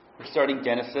We're starting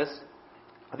Genesis.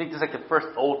 I think this is like the first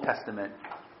Old Testament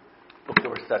book that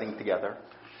we're studying together.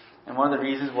 And one of the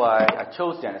reasons why I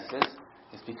chose Genesis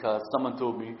is because someone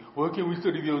told me, why can't we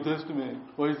study the Old Testament?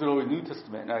 Why is it always New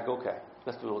Testament? And I go, okay,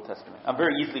 let's do the Old Testament. I'm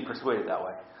very easily persuaded that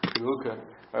way. I go, okay.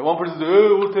 Right, one person says,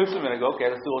 oh, Old Testament. I go, okay,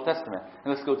 let's do Old Testament.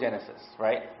 And let's go Genesis,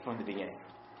 right? From the beginning.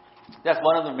 That's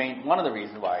one of the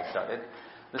reasons why I started.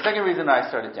 The second reason I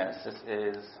started Genesis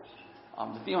is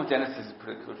the theme of Genesis is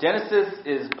pretty cool. Genesis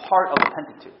is part of the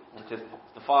Pentateuch, which is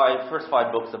the first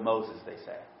five books of Moses, they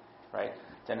say, right?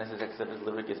 Genesis, Exodus,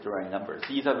 Leviticus, Deuteronomy, Numbers.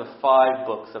 These are the 5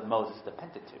 books of Moses, the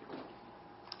Pentateuch,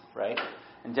 right?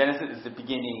 And Genesis is the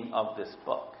beginning of this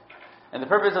book. And the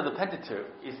purpose of the Pentateuch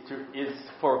is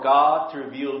for God to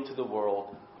reveal to the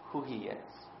world who He is,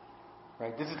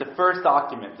 right? This is the first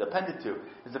document. The Pentateuch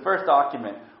is the first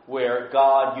document where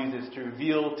God uses to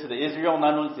reveal to the Israel,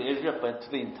 not only to Israel, but to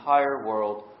the entire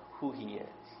world who He is.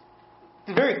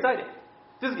 It's very exciting.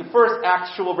 This is the first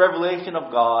actual revelation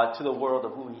of God to the world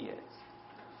of who He is.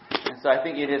 And so I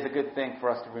think it is a good thing for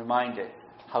us to remind it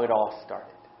how it all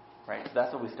started, right? So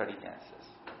that's what we study Genesis.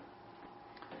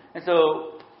 And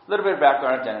so a little bit of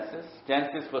background of Genesis.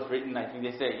 Genesis was written, I think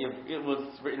they say, it was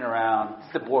written around, this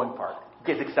is the boring part. It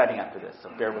gets exciting after this,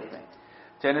 so bear with me.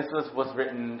 Genesis was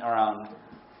written around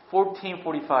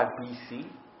 1445 BC,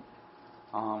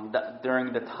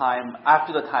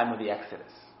 after the time of the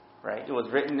Exodus, right? It was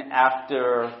written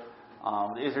after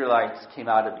the Israelites came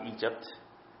out of Egypt,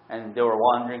 and they were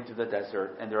wandering through the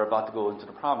desert, and they were about to go into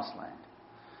the Promised Land.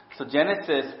 So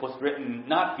Genesis was written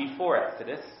not before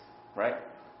Exodus, right?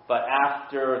 But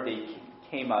after they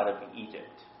came out of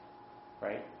Egypt,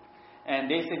 right?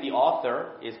 And they say the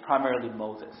author is primarily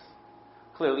Moses.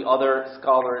 Clearly, other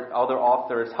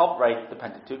authors helped write the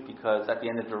Pentateuch because at the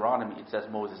end of Deuteronomy it says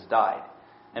Moses died,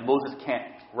 and Moses can't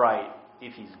write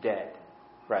if he's dead,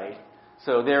 right?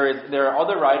 So there are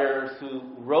other writers who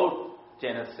wrote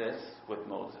Genesis with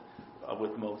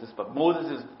Moses, but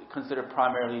Moses is considered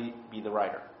primarily be the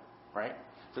writer, right?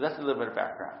 So that's a little bit of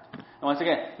background. And once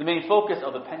again, the main focus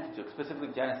of the Pentateuch, specifically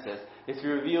Genesis, is to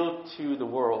reveal to the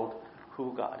world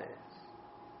who God is,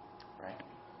 right?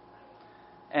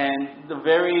 And the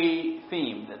very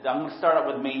theme, I'm going to start out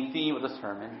with the main theme of the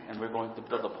sermon, and we're going to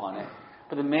build upon it.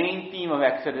 But the main theme of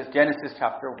Exodus, Genesis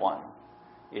chapter 1,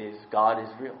 is God is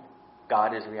real.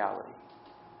 God is reality.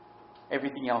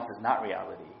 Everything else is not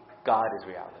reality. God is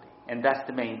reality. And that's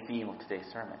the main theme of today's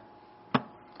sermon.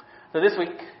 So this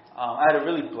week, I had a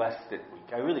really blessed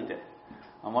week. I really did.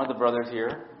 One of the brothers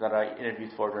here that I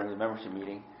interviewed for during the membership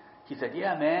meeting, he said,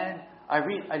 yeah, man,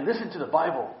 I listen to the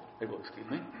Bible. I go, excuse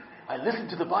me? I listen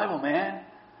to the Bible, man,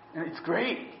 and it's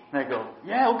great. And I go,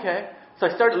 yeah, okay. So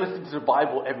I started listening to the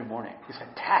Bible every morning. It's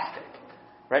fantastic,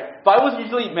 right? Bible was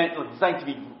usually designed to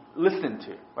be listened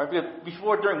to, right? Because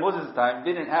before, during Moses' time,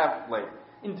 they didn't have,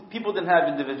 people didn't have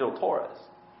individual Torahs,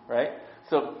 right?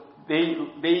 So they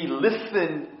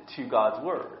listened to God's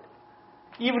Word.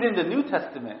 Even in the New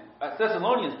Testament, at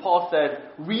Thessalonians, Paul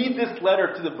said, read this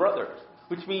letter to the brothers,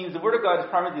 which means the Word of God is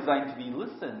primarily designed to be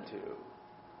listened to.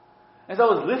 As I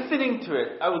was listening to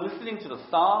it, I was listening to the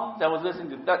Psalms, I was listening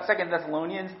to 2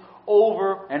 Thessalonians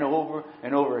over and over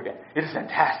and over again. It is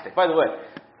fantastic. By the way,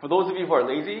 for those of you who are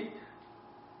lazy,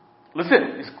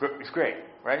 listen, it's great,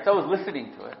 right? So I was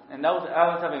listening to it, and I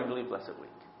was having a really blessed week.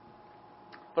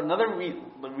 But another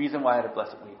reason why I had a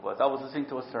blessed week was I was listening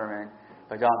to a sermon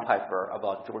by John Piper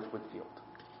about George Whitefield.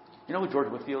 You know who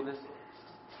George Whitefield is?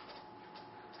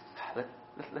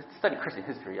 Let's study Christian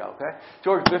history, okay?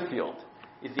 George Whitefield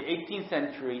is the 18th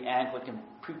century Anglican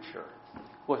preacher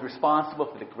who was responsible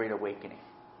for the Great Awakening.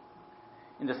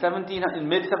 In the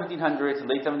mid-1700s and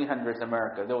late 1700s in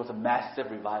America, there was a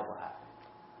massive revival happening.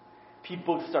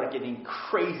 People started getting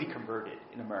crazy converted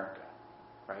in America,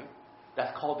 right?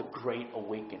 That's called the Great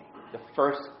Awakening, the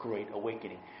first Great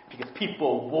Awakening, because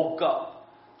people woke up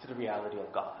to the reality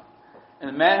of God. And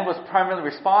the man who was primarily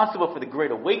responsible for the Great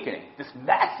Awakening, this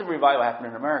massive revival happening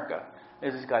in America,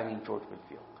 is this guy named George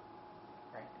Whitefield.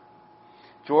 Right?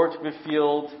 George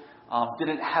Whitefield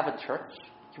didn't have a church.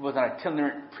 He was an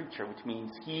itinerant preacher, which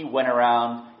means he went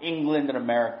around England and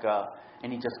America,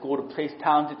 and he just go to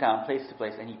town to town, place to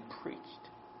place, and he preached.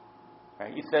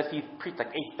 Right? It says he preached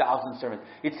like 8,000 sermons.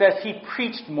 It says he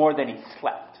preached more than he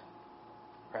slept.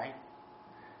 Right?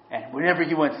 And whenever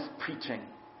he went preaching,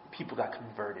 people got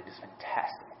converted. It's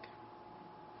fantastic.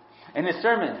 And his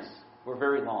sermons were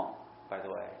very long, by the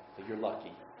way. So you're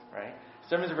lucky, right?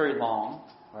 Sermons are very long,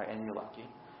 right? And you're lucky.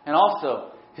 And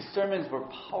also, his sermons were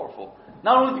powerful.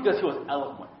 Not only because he was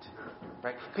eloquent,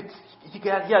 right? He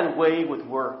had a way with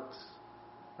words,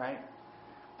 right?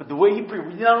 But the way he preached,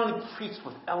 he not only preached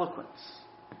with eloquence,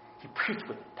 preached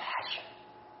with passion.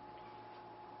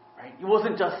 Right? He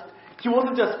wasn't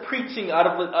just preaching out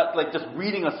of like just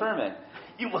reading a sermon.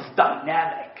 It was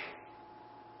dynamic.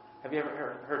 Have you ever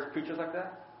heard preachers like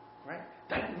that? Right?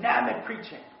 Dynamic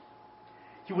preaching.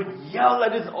 He would yell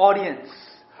at his audience,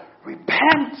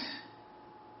 repent!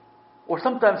 Or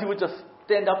sometimes he would just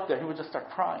stand up there, he would just start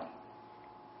crying.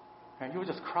 Right? He would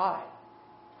just cry.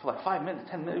 For like 5 minutes,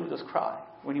 10 minutes, he would just cry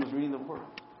when he was reading the Word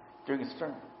during his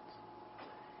sermons.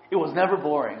 It was never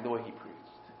boring the way he preached.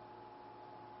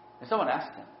 And someone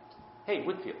asked him, hey,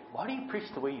 Whitfield, why do you preach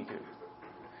the way you do?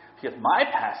 Because my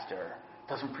pastor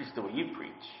doesn't preach the way you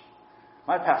preach.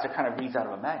 My pastor kind of reads out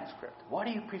of a manuscript. Why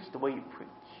do you preach the way you preach?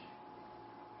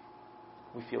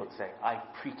 Whitfield would say, I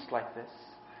preach like this.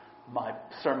 My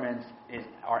sermons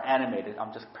are animated.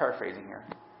 I'm just paraphrasing here.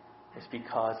 It's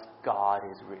because God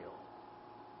is real.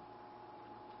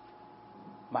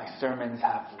 My sermons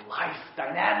have life,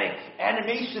 dynamic,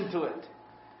 animation to it.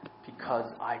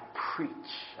 Because I preach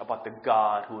about the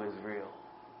God who is real.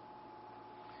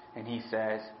 And he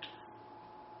says,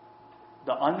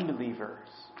 the unbelievers,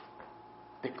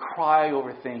 they cry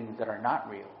over things that are not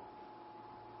real.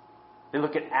 They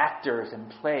look at actors and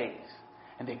plays,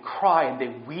 and they cry and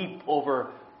they weep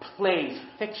over plays,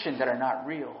 fiction that are not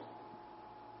real.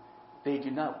 They do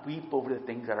not weep over the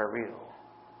things that are real.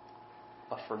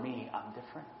 But for me, I'm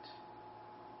different.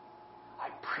 I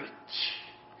preach,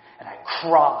 and I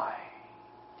cry,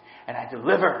 and I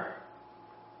deliver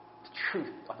the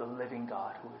truth of the living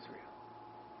God who is real.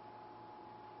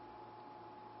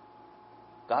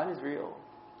 God is real.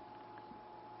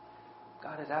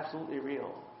 God is absolutely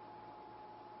real.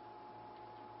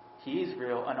 He is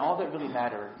real, and all that really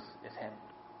matters is Him.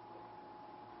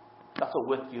 That's what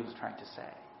Whitfield is trying to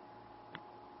say.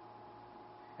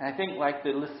 And I think, like the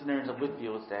listeners of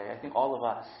Whitfield's day, I think all of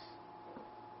us,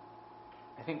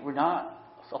 I think we're not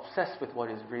obsessed with what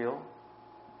is real.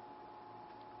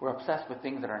 We're obsessed with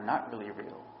things that are not really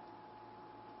real.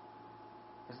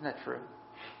 Isn't that true?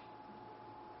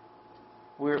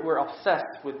 We're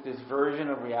obsessed with this version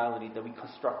of reality that we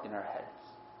construct in our heads.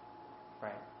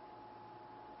 Right?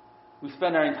 We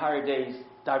spend our entire days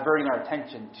diverting our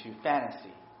attention to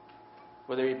fantasy.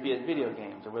 Whether it be at video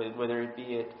games, or whether it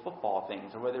be at football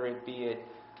things, or whether it be at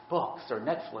books, or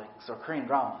Netflix, or Korean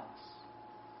dramas.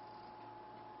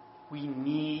 We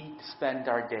need to spend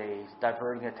our days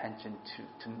diverting attention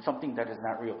to something that is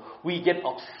not real. We get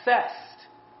obsessed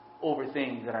over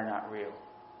things that are not real.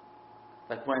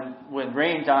 Like when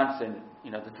Rian Johnson,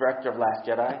 the director of Last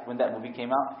Jedi, when that movie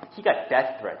came out, he got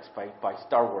death threats by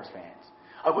Star Wars fans.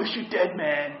 I wish you dead,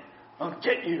 man. I'll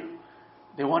get you.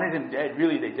 They wanted him dead.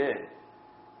 Really, they did.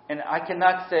 And I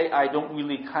cannot say I don't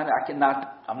really I'm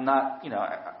not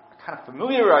kind of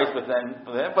familiarized with them,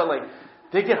 but like,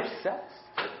 they get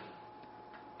obsessed.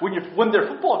 When their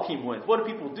football team wins, what do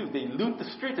people do? They loot the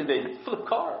streets and they flip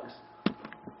cars.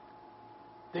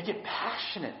 They get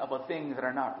passionate about things that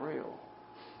are not real.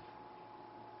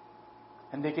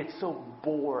 And they get so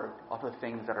bored of the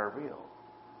things that are real.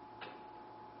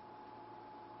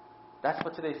 That's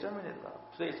what today's sermon is about.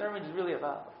 Today's sermon is really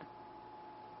about.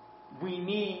 We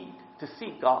need to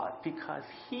seek God because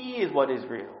He is what is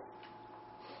real.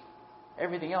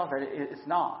 Everything else is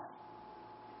not.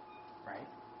 Right?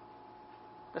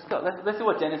 Let's go. Let's see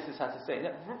what Genesis has to say.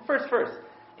 First,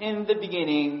 in the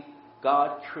beginning,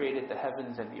 God created the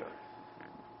heavens and the earth.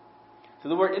 So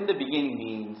the word "in the beginning"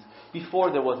 means before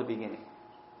there was a beginning.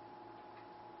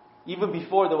 Even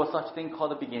before there was such thing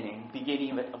called a beginning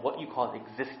of what you call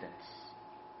existence,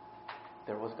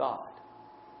 there was God.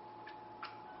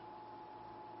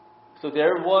 So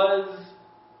there was,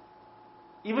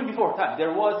 even before time,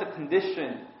 there was a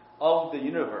condition of the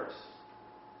universe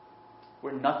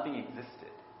where nothing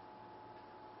existed.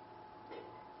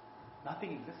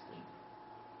 Nothing existed.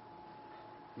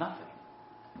 Nothing.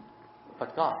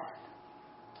 But God.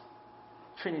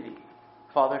 Trinity.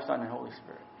 Father, Son, and Holy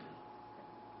Spirit.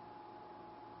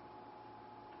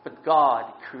 But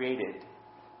God created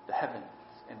the heavens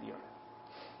and the earth.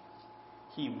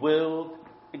 He willed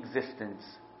existence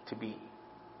to be.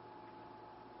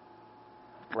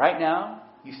 Right now,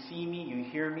 you see me, you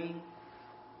hear me,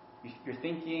 you're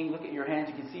thinking, look at your hands,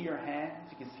 you can see your hands,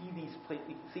 you can see you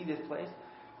can see this place.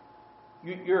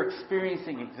 You're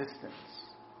experiencing existence.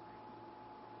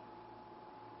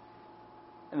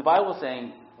 And the Bible is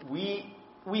saying, we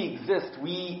exist,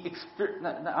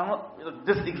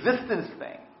 this existence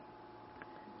thing.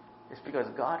 It's because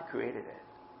God created it.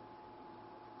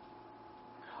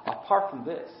 Apart from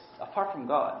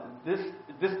God, this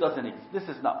doesn't exist. This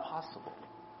is not possible.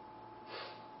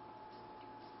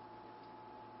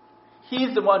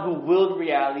 He's the one who willed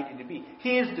reality to be.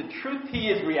 He is the truth. He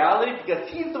is reality because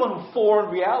He's the one who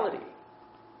formed reality.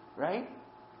 Right?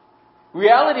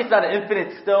 Reality is not an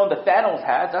infinite stone that Thanos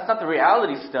has. That's not the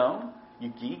reality stone,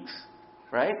 you geeks.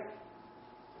 Right?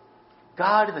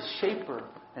 God is the shaper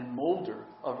and molder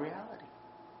of reality.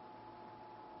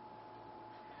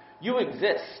 You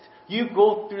exist. You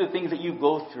go through the things that you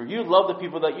go through. You love the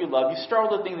people that you love. You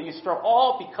struggle with the things that you struggle.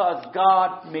 All because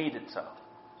God made it so.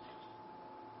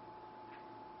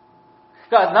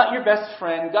 God is not your best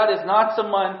friend. God is not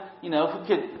someone, who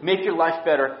could make your life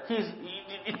better.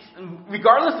 It's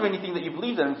regardless of anything that you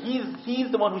believe in,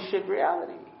 He's the one who shaped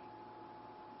reality.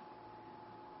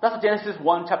 That's what Genesis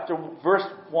 1, verse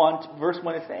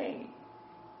 1 is saying.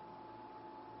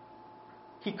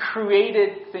 He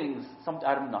created things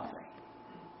out of nothing.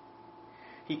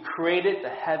 He created the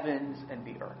heavens and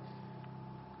the earth.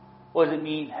 What does it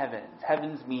mean, heavens?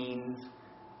 Heavens means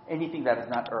anything that is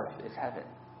not earth is heaven.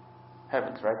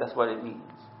 Heavens, right? That's what it means.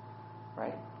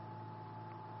 Right?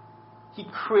 He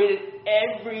created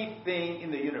everything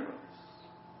in the universe.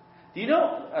 Do you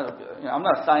know, I'm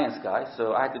not a science guy,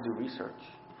 so I had to do research.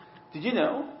 Did you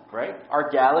know, right, our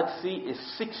galaxy is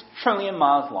 6 trillion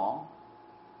miles long?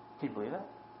 Can you believe that?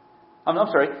 I'm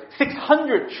sorry,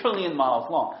 600 trillion miles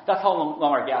long. That's how long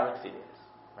our galaxy is,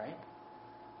 right?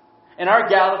 And our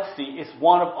galaxy is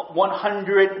one of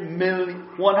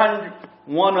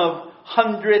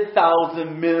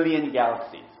 100,000 million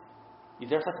galaxies. Is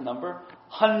there such a number?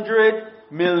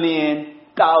 100 million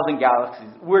thousand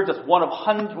galaxies. We're just one of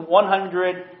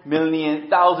 100 million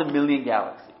thousand million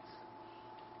galaxies.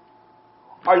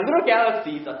 Our little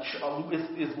galaxy is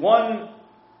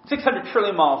 600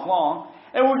 trillion miles long,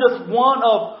 and we're just one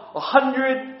of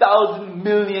 100,000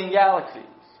 million galaxies.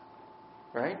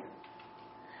 Right?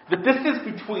 The distance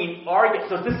between the average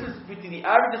distance between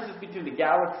the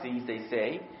galaxies, they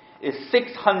say, is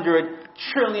 600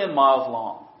 trillion miles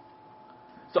long.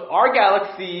 So our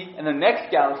galaxy and the next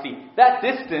galaxy, that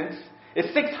distance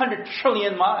is 600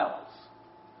 trillion miles.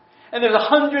 And there's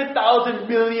 100,000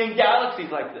 million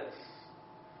galaxies like this.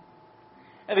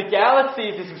 And the galaxy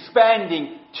is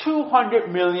expanding 200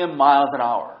 million miles an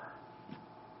hour.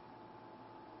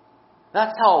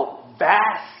 That's how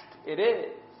vast it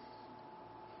is.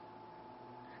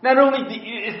 Not only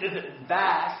is it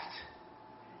vast,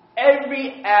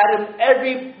 every atom,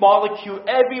 every molecule,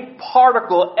 every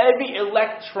particle, every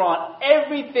electron,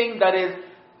 everything that is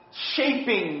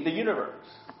shaping the universe,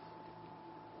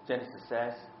 Genesis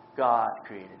says, God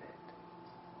created it.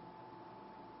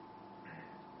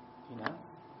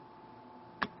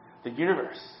 The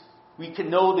universe. We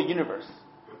can know the universe.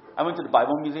 I went to the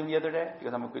Bible Museum the other day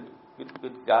because I'm a good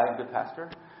guy and good pastor.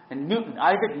 And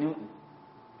Isaac Newton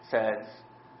says,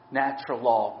 natural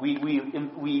law.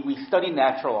 We study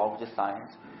natural law, which is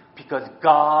science, because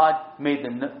God made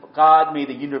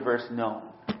the universe known.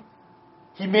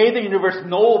 He made the universe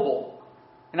knowable.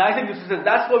 And Isaac Newton says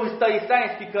that's why we study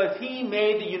science, because He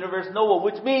made the universe knowable,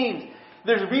 which means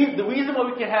the reason why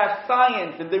we can have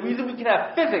science, and the reason we can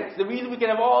have physics, the reason we can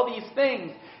have all these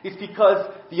things, is because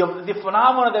the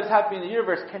phenomena that's happening in the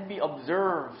universe can be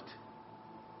observed.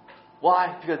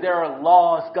 Why? Because there are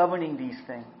laws governing these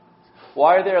things.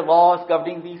 Why are there laws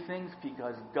governing these things?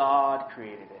 Because God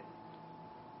created it.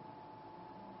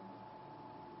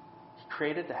 He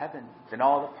created the heavens and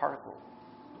all the particles,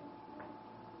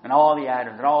 and all the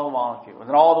atoms, and all the molecules,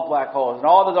 and all the black holes, and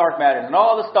all the dark matters, and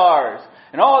all the stars,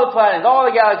 and all the planets, all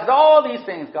the galaxies, all these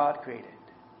things God created.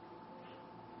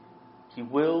 He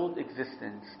willed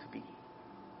existence to be.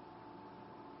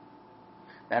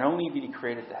 Not only did He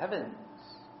create the heavens,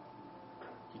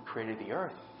 He created the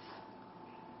earth.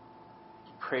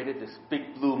 He created this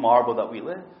big blue marble that we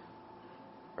live.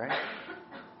 Right?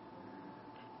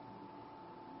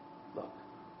 Look.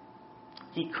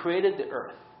 He created the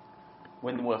earth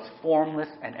when it was formless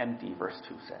and empty, verse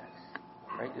 2 says.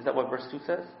 Right? Is that what verse 2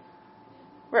 says?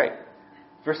 Right.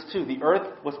 Verse 2, the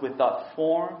earth was without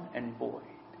form and void.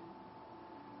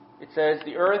 It says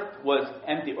the earth was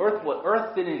empty.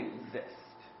 Earth didn't exist.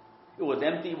 It was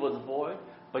empty, it was void,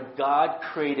 but God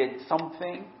created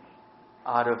something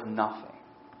out of nothing.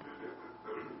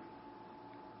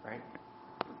 Right?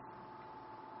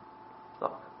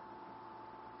 Look.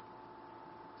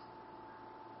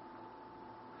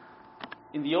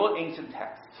 In the old ancient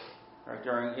texts, right,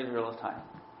 during Israel's time,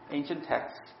 ancient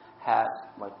texts had,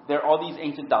 there are all these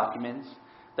ancient documents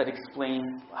that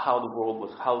explain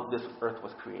how this earth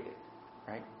was created,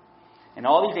 right? And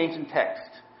all these ancient texts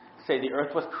say the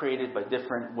earth was created by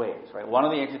different ways, right? One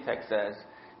of the ancient texts says,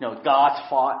 gods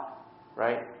fought,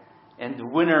 right? And the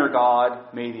winner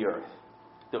God made the earth.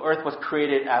 The earth was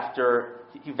created after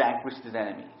he vanquished his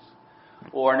enemies.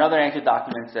 Or another ancient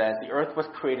document says the earth was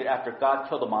created after God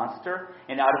killed a monster,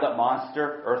 and out of that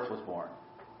monster, earth was born.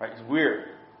 Right? It's weird.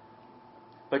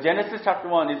 But Genesis chapter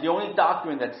 1 is the only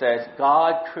document that says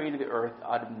God created the earth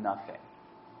out of nothing.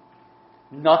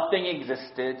 Nothing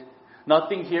existed.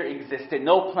 Nothing here existed.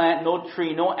 No plant, no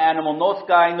tree, no animal, no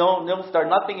sky, no star.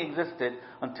 Nothing existed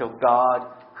until God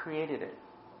created it.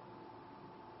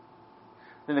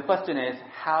 Then the question is,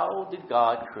 how did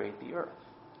God create the earth?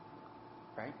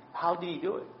 Right? How did he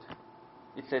do it?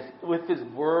 It says, with his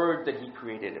word that he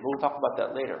created it. We'll talk about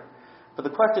that later. But the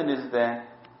question is then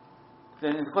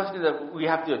the question that we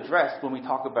have to address when we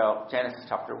talk about Genesis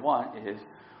chapter 1 is,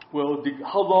 well,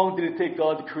 how long did it take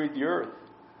God to create the earth?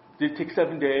 Did it take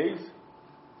 7 days?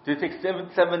 Did it take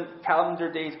seven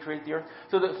calendar days to create the earth?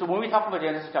 So when we talk about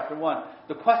Genesis chapter 1,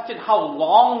 the question how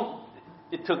long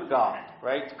it took God,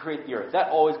 right, to create the earth, that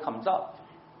always comes up,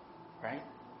 right?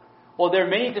 Well, there are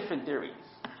many different theories,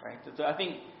 right? So I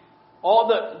think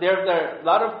there are a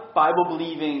lot of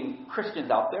Bible-believing Christians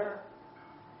out there,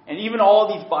 and even all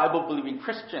these Bible-believing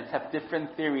Christians have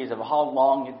different theories of how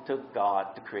long it took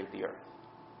God to create the earth,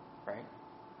 right?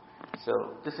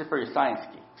 So this is for your science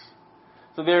geeks.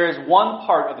 So there is one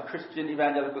part of the Christian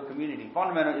evangelical community,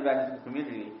 fundamental evangelical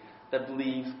community, that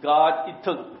believes it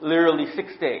took literally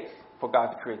 6 days for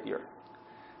God to create the earth.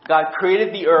 God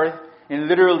created the earth in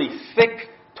literally 6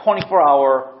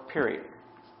 24-hour period.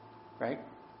 Right?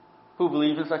 Who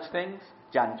believes in such things?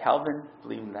 John Calvin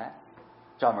believed in that.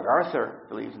 John MacArthur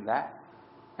believes in that.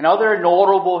 And other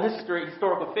notable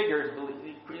historical figures,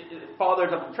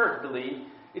 fathers of the church, believe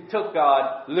it took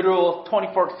God literal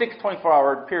 6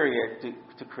 24-hour period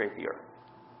to create the earth.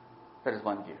 That is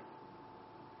one view.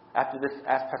 After this,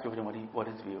 ask Pastor William what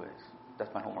his view is.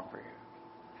 That's my homework for you.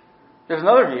 There's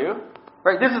another view,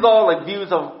 right? This is all like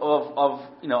views of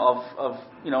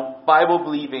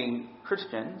Bible-believing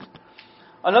Christians.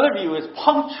 Another view is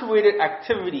punctuated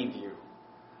activity view,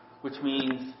 which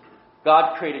means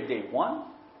God created day 1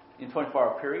 in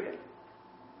 24-hour period.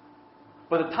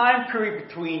 But the time period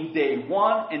between day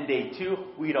 1 and day 2,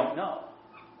 we don't know.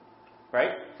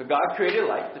 Right? So God created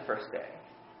light the first day.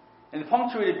 And the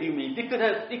punctuated view means it could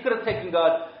have taken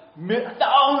God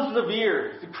thousands of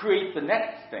years to create the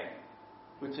next thing,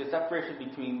 which is separation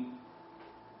between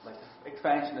like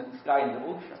expansion of the sky and the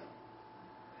ocean.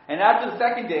 And after the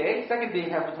second day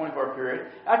has a 24-hour period.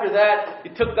 After that,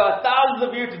 it took God thousands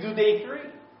of years to do day 3.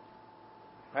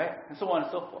 Right? And so on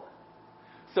and so forth.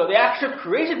 So the actual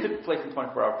creation took place in a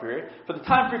 24-hour period, but the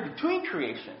time period between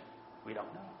creation, we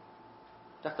don't know.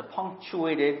 That's the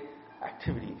punctuated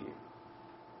activity view.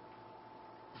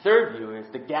 The third view is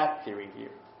the gap theory view.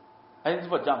 I think this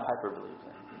is what John Piper believes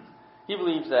in. He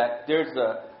believes that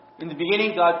in the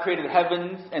beginning, God created the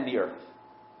heavens and the earth.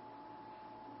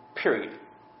 Period.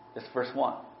 That's verse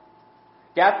 1.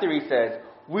 Gap theory says,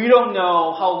 we don't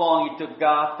know how long it took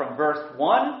God from verse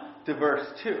 1 to verse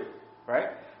 2. Right?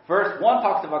 Verse 1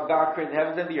 talks about God created the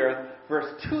heavens and the earth. Verse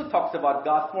 2 talks about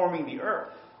God forming the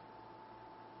earth.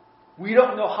 We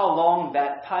don't know how long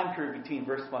that time period between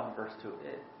verse 1 and verse 2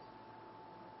 is.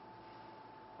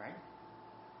 Right?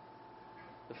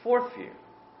 The fourth view,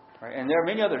 right, and there are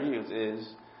many other views,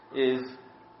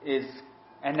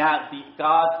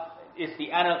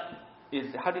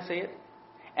 how do you say it?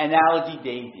 Analogy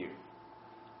day view.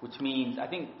 Which means, I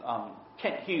think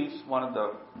Kent Hughes, one of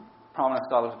the prominent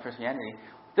scholars of Christianity,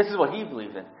 this is what he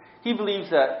believes in. He believes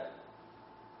that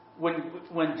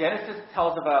when Genesis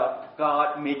tells about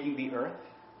God making the earth,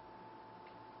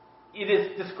 it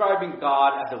is describing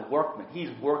God as a workman. He's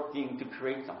working to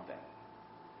create something.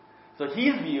 So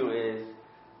his view is,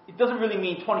 it doesn't really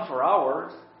mean 24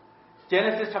 hours.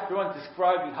 Genesis chapter 1 is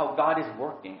describing how God is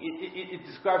working. It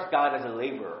describes God as a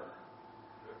laborer.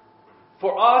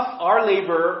 For us, our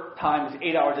labor time is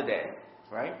 8 hours a day,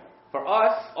 right? For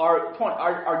us,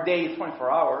 our day is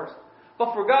 24 hours.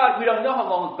 But for God, we don't know how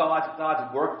long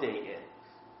God's work day is,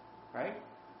 right?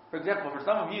 For example, for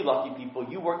some of you lucky people,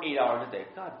 you work 8 hours a day.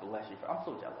 God bless you. I'm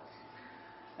so jealous.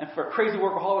 And for crazy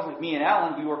workaholics like me and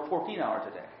Alan, we work 14 hours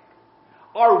a day.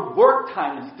 Our work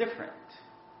time is different,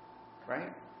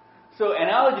 right? So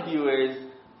analogy view is,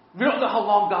 we don't know how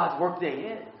long God's work day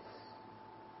is,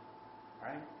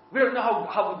 right? We don't know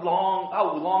how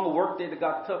long a work day that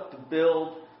God took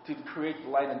to create the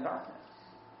light and darkness.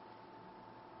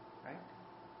 Right?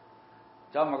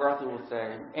 John MacArthur will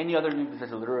say, any other view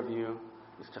besides a literal view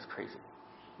is just crazy.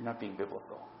 You're not being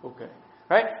biblical. Okay.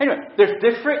 Right? Anyway, there's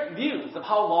different views of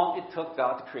how long it took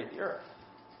God to create the earth.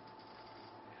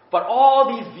 But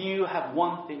all these views have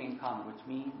one thing in common, which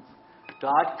means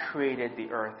God created the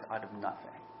earth out of nothing.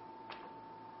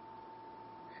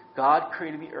 God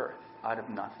created the earth out of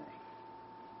nothing.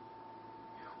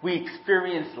 We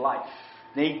experience life,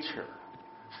 nature,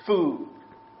 food,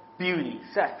 beauty,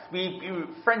 sex,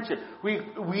 friendship.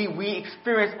 We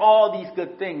experience all these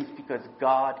good things because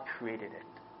God created it.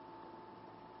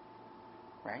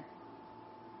 Right?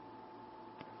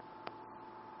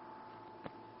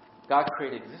 God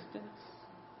created existence.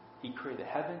 He created the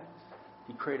heavens.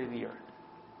 He created the earth.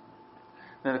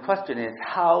 Now the question is,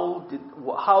 how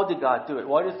did God do it?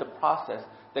 What is the process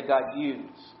that God used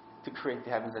to create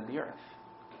the heavens and the earth?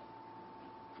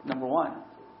 Number one,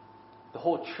 the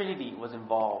whole Trinity was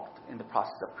involved in the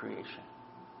process of creation.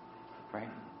 Right?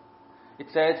 It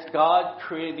says God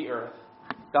created the earth.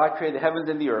 God created the heavens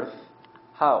and the earth.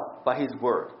 How? By His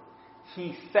Word.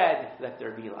 He said, let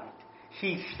there be light.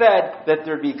 He said, let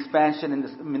there be expansion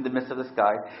in the midst of the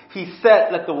sky. He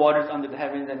said, let the waters under the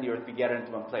heavens and the earth be gathered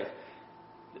into one place.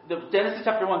 The Genesis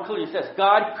chapter 1 clearly says,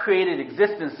 God created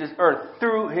existence, this earth,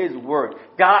 through His Word.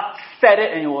 God said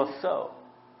it and it was so.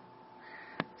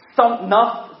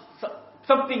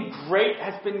 Something great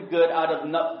has been created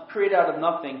out of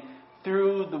nothing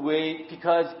through the way,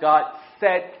 because God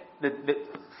said,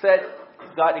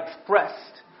 God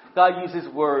expressed, God used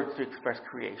His Word to express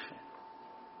creation.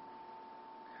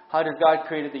 How did God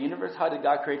create the universe? How did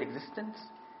God create existence?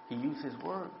 He used His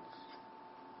words.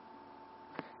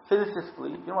 Physicists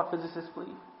believe, you know what physicists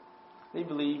believe? They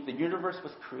believe the universe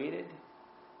was created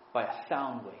by a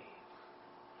sound wave.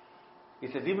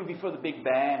 It says even before the Big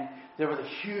Bang, there was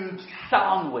a huge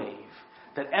sound wave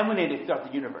that emanated throughout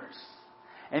the universe.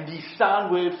 And these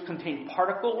sound waves contain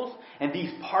particles, and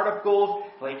these particles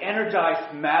like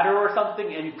energized matter or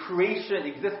something, and creation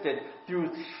existed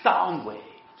through sound waves.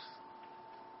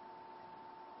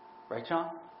 Right, John?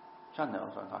 John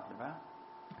knows what I'm talking about.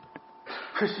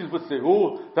 Christians would say,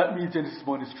 oh, that means Genesis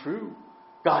 1 is true.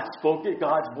 God spoke it,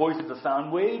 God's voice is the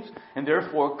sound waves, and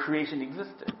therefore creation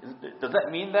existed. Does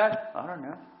that mean that? I don't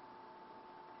know.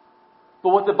 But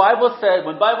what the Bible said,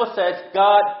 when the Bible says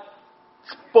God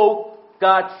spoke,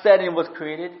 God said and it was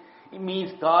created, it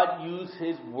means God used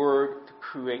His Word to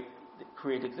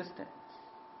create existence.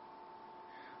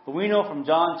 But we know from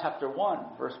John chapter 1,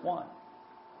 verse 1,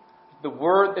 the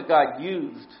word that God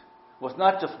used was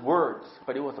not just words,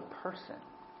 but it was a person.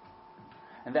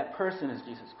 And that person is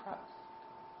Jesus Christ.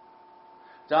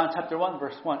 John chapter 1,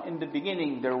 verse 1, in the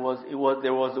beginning there was the Word.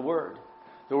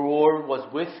 The Word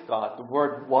was with God. The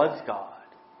Word was God.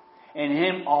 In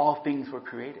Him all things were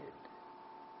created.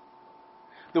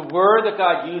 The word that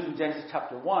God used in Genesis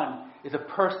chapter 1 is a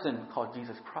person called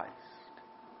Jesus Christ.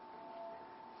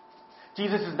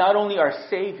 Jesus is not only our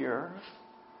Savior.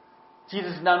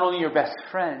 Jesus is not only your best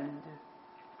friend.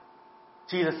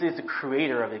 Jesus is the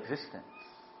creator of existence.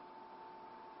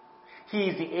 He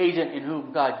is the agent in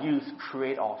whom God used to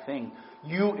create all things.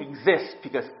 You exist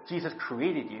because Jesus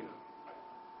created you.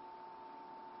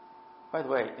 By the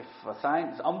way, if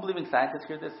an unbelieving scientist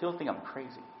hears this, he'll think I'm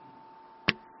crazy.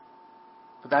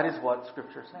 But that is what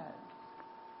Scripture said.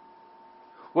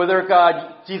 Whether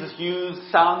Jesus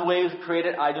used sound waves to create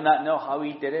it, I do not know how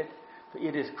He did it. But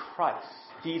it is Christ,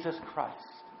 Jesus Christ,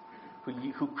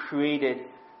 who created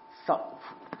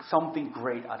something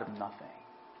great out of nothing.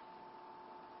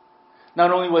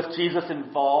 Not only was Jesus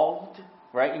involved,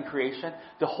 right, in creation,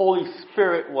 the Holy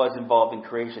Spirit was involved in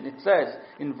creation. It says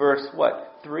in verse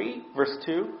 3, verse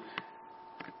 2,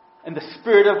 and the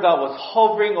Spirit of God was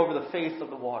hovering over the face of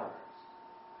the waters.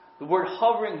 The word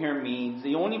hovering here means,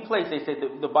 the only place they say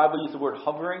that the Bible uses the word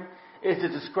hovering is to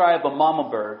describe a mama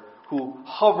bird who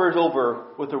hovers over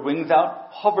with her wings out,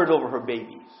 hovers over her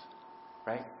babies,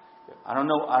 right? I don't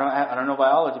know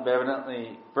biology, but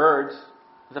evidently birds,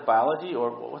 is it biology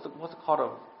or what's it called,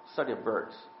 a study of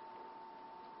birds?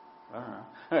 I don't know.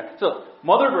 All right, so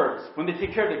mother birds, when they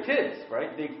take care of their kids,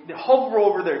 right, they hover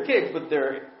over their kids with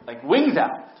their wings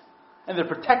out, and they're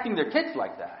protecting their kids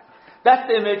like that. That's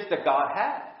the image that God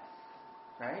had.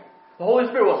 Right? The Holy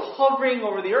Spirit was hovering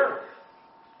over the earth.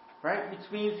 Right?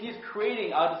 Which means He's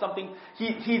creating out of something. He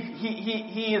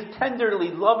is tenderly,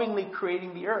 lovingly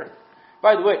creating the earth.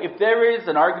 By the way, if there is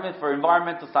an argument for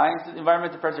environmental sciences,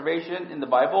 environmental preservation in the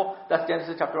Bible, that's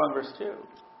Genesis chapter 1, verse 2.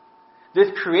 This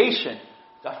creation,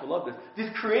 Josh will love this. This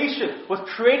creation was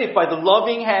created by the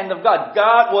loving hand of God.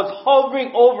 God was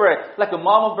hovering over it like a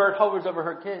mama bird hovers over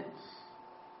her kids.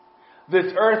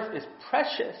 This earth is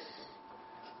precious.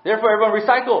 Therefore, everyone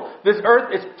recycle. This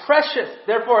earth is precious.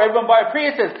 Therefore, everyone buy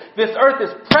Priuses. This earth is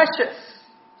precious.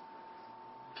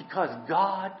 Because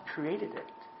God created it.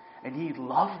 And He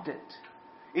loved it.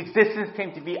 Existence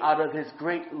came to be out of His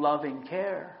great loving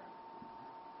care.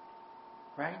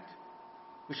 Right?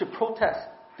 We should protest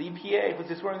the EPA for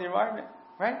destroying the environment.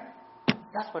 Right?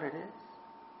 That's what it is.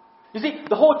 You see,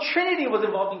 the whole Trinity was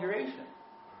involved in creation.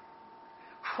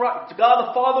 Christ, God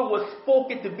the Father was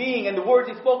spoken to being, and the words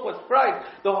He spoke was Christ.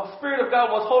 The Spirit of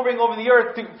God was hovering over the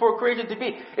earth for creation to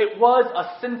be. It was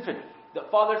a symphony. The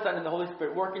Father, Son, and the Holy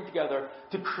Spirit working together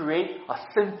to create a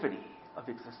symphony of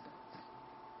existence.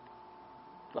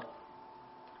 Look,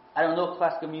 I don't know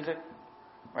classical music,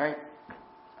 right?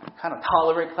 I kind of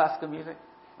tolerate classical music,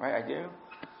 right? I do.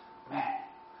 Man,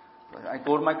 I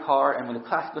go to my car, and when the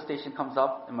classical station comes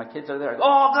up, and my kids are there, I go,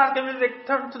 oh, classical music,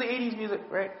 turn to the 80s music,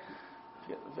 right?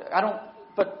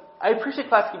 But I appreciate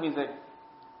classical music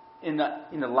in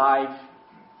the live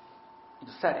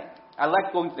setting. I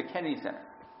like going to the Kennedy Center,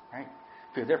 right?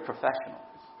 Because they're professionals.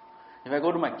 If I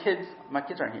go to my kids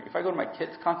aren't here. If I go to my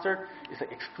kids' concert, it's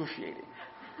like excruciating.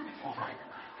 Oh my,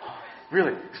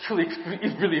 really,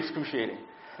 it's really excruciating.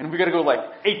 And we got to go like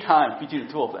 8 times between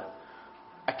the two of them.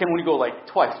 I can only go like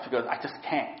twice because I just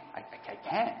can't. I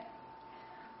can't.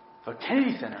 But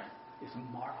Kennedy Center is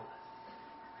marvelous.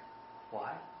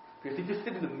 Why? Because if you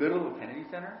sit in the middle of Kennedy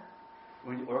Center,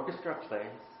 when the orchestra plays,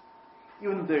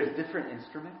 even though there's different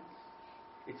instruments,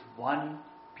 it's one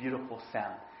beautiful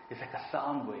sound. It's like a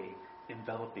sound wave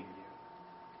enveloping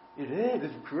you. It is.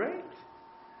 It's great.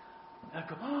 And I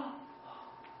go, oh,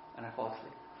 and I fall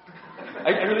asleep. I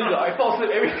really do. I fall asleep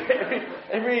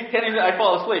every Kennedy Center. I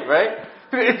fall asleep, right?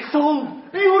 It's so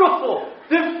beautiful.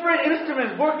 Different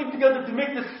instruments working together to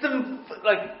make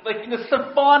this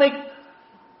symphonic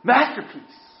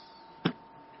masterpiece.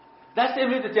 That's the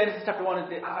image of Genesis chapter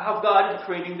 1, how God is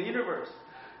creating the universe.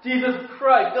 Jesus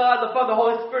Christ, God the Father, the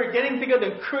Holy Spirit getting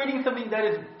together and creating something that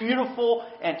is beautiful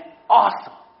and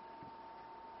awesome.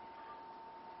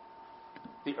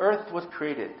 The earth was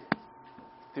created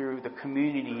through the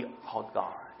community called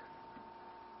God.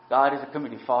 God is a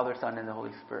community, Father, Son, and the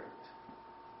Holy Spirit.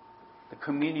 The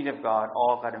community of God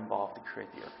all got involved to create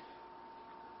the earth.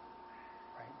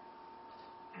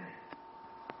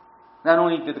 Not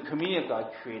only did the community of God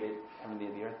create heaven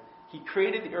and the earth, He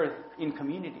created the earth in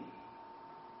community.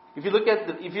 If you look at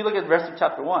the rest of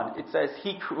chapter 1, it says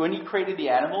when He created the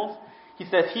animals, He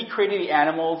says He created the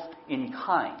animals in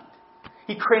kind.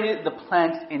 He created the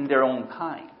plants in their own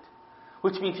kind,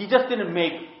 which means He just didn't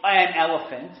make an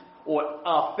elephant or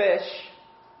a fish.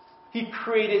 He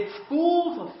created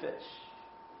schools of fish,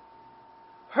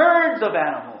 herds of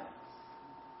animals,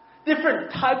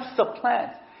 different types of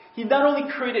plants. He not only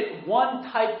created one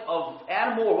type of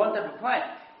animal or one type of plant,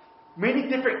 many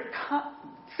different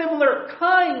similar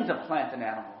kinds of plants and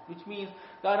animals, which means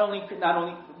God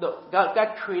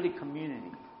created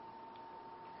community.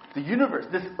 The universe,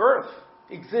 this earth,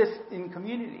 exists in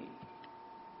community.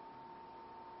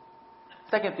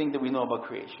 Second thing that we know about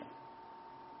creation.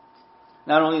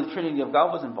 Not only the Trinity of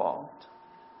God was involved,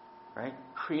 right?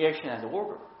 Creation as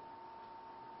order.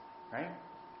 Right?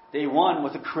 Day 1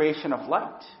 was the creation of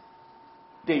light.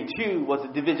 Day 2 was the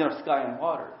division of sky and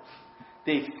water.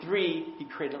 Day 3, He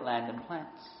created land and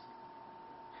plants.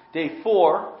 Day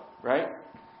 4, right?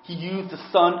 He used the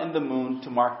sun and the moon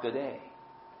to mark the day.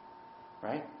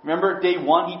 Right? Remember, day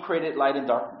 1, He created light and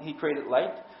darkness. He created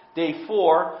light. Day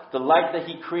 4, the light that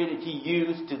He created, He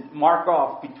used to mark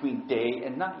off between day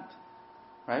and night.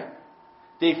 Right?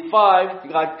 Day 5,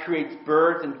 God creates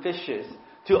birds and fishes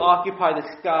to occupy the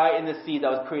sky and the sea that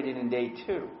was created in day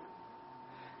 2.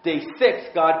 Day 6,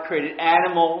 God created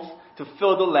animals to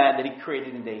fill the land that He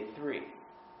created in day 3.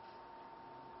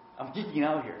 I'm geeking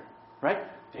out here, right?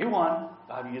 Day 1,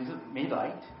 God made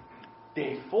light.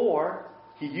 Day 4,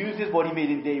 He uses what He made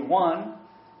in day 1,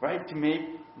 right, to make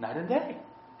night and day.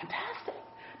 Fantastic.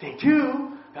 Day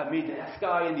 2, God made the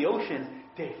sky and the oceans.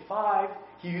 Day 5,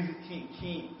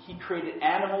 He created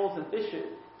animals and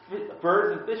fishes,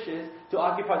 birds and fishes, to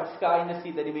occupy the sky and the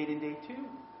sea that He made in day 2.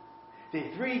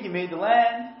 Day 3, He made the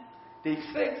land. Day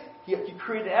 6, He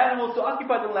created animals to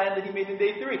occupy the land that He made in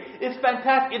day 3. It's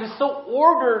fantastic. It is so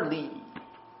orderly.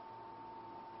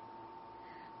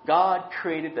 God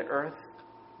created the earth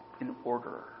in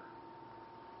order.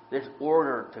 There's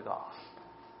order to God.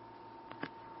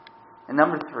 And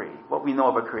number 3, what we know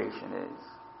about creation is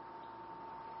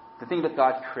the thing that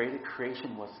God created,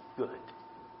 creation was good.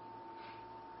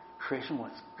 Creation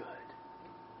was good.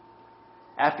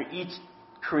 After each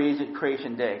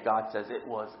creation day, God says it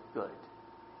was good.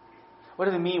 What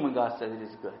does it mean when God says it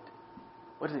is good?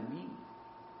 What does it mean?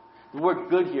 The word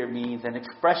good here means an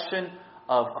expression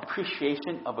of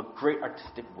appreciation of a great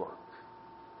artistic work.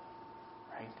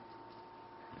 Right?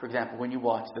 For example, when you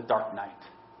watch The Dark Knight,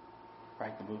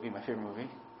 right, the movie, my favorite movie,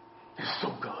 it's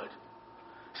so good.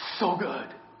 So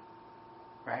good.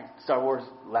 Right? Star Wars,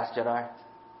 Last Jedi.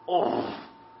 Oh,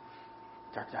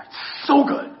 They're so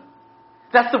good.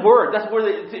 That's the word. That's where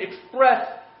to express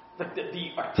the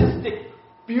artistic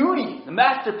beauty, the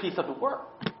masterpiece of the work.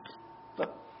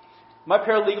 Look, my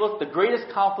paralegals, the greatest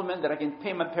compliment that I can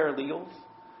pay my paralegals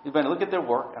is when I look at their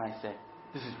work and I say,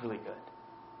 this is really good.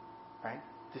 Right?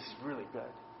 This is really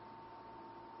good.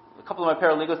 A couple of my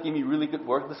paralegals gave me really good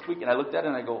work this week, and I looked at it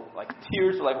and I go, like,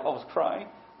 tears, like I was crying.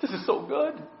 This is so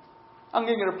good. I'm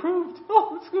going to get approved.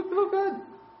 Oh, it's good, so good.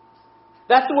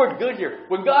 That's the word good here.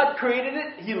 When God created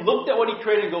it, He looked at what He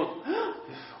created and goes, oh,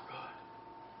 this is so good.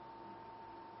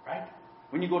 Right?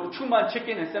 When you go to Chuman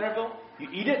Chicken in Centerville, you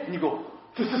eat it and you go,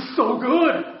 this is so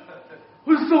good.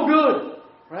 This is so good.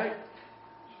 Right?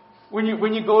 When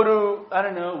you go to, I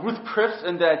don't know, Ruth Chris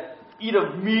and that eat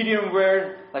a medium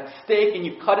rare like steak and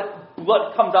you cut it,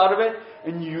 blood comes out of it,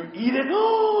 and you eat it,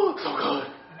 oh, so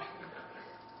good.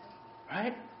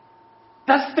 Right?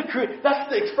 That's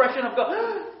the expression of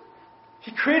God.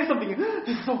 He created something,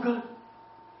 this is so good.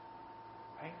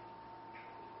 Right?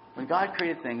 When God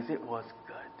created things, it was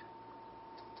good.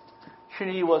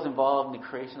 Trinity was involved in the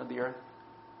creation of the earth.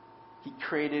 He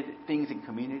created things in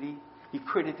community. He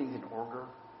created things in order.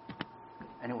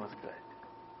 And it was good.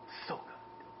 So good.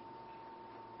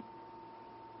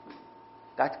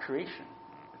 That's creation.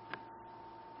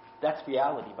 That's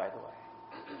reality, by the way.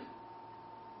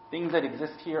 Things that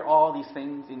exist here, all these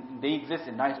things, they exist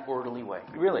in a nice, orderly way.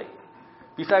 Really.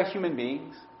 Besides human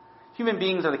beings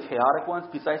are the chaotic ones.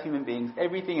 Besides human beings,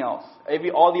 everything else,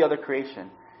 all the other creation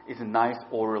is in nice,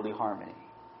 orderly harmony.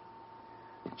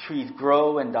 Trees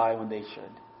grow and die when they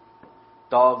should.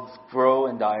 Dogs grow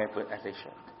and die as they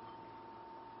should.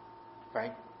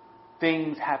 Right?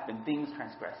 Things happen, things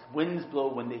transgress. Winds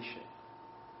blow when they should.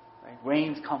 Right?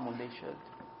 Rains come when they should.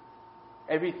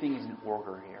 Everything is in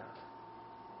order here.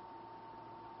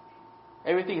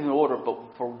 Everything is in order, but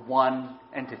for one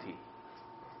entity.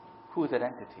 Who is that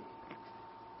entity?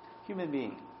 Human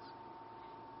beings.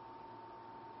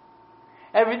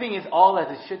 Everything is all as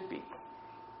it should be.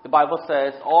 The Bible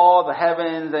says all the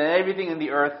heavens and everything in the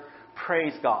earth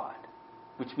praise God,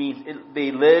 which means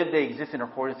they live, they exist in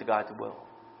accordance to God's will.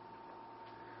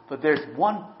 But there's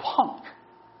one punk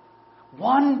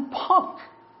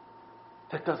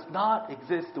that does not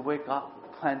exist the way God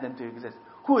planned them to exist.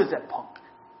 Who is that punk?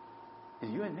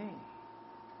 It's you and me.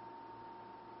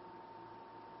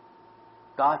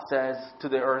 God says to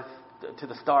the earth, to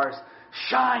the stars,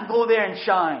 shine, go there and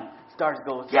shine. Stars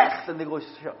go, yes, and they go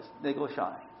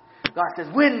shine. God says,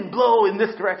 wind, blow in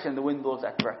this direction. The wind blows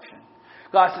that direction.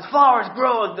 God says, flowers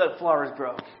grow, the flowers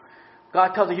grow.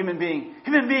 God tells a human being,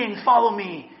 human beings, follow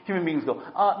me. Human beings go,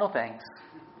 no thanks.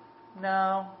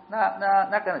 No,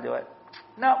 not going to do it.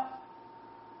 No.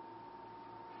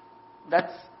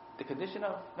 That's the condition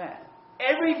of man.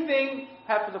 Everything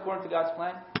happens according to God's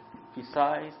plan,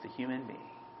 besides the human being.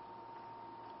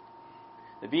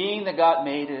 The being that God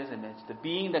made in His image, the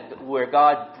being where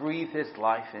God breathed His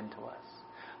life into us.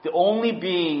 The only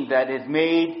being that is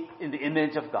made in the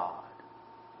image of God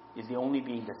is the only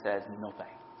being that says no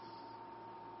thanks.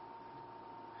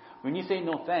 When you say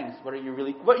no thanks, what you're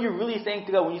really saying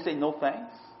to God when you say no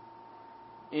thanks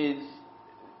is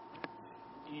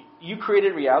you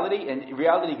created reality and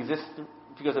reality exists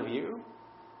because of you.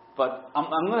 But I'm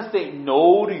going to say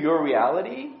no to your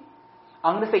reality.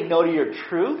 I'm going to say no to your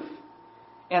truth.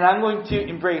 And I'm going to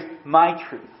embrace my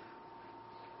truth.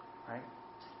 Right?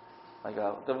 Like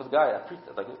there was a guy I preached.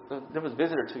 There was a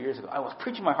visitor 2 years ago. I was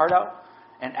preaching my heart out,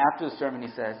 and after the sermon, he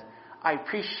says, "I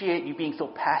appreciate you being so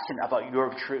passionate about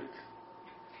your truth."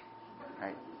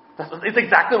 Right? It's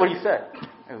exactly what he said.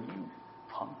 I go, you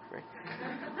punk, right?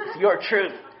 It's your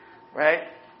truth, right?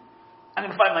 I'm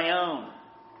going to find my own,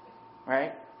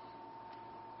 right?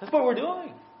 That's what we're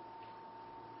doing.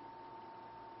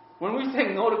 When we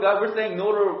say no to God, we're saying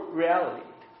no to reality.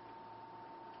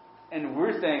 And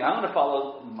we're saying, I'm going to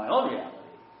follow my own reality.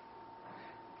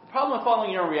 The problem with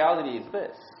following your own reality is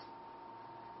this.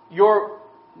 You're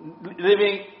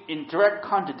living in direct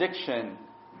contradiction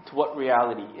to what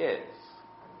reality is.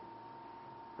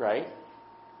 Right?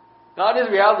 God is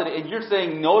reality, and you're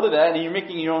saying no to that, and you're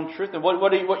making your own truth. And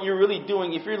what you're really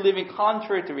doing, if you're living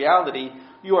contrary to reality,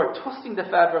 you are twisting the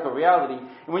fabric of reality.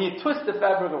 And when you twist the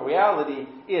fabric of reality,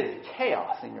 it is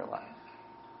chaos in your life.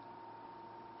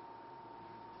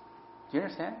 Do you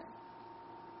understand?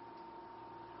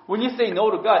 When you say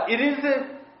no to God, it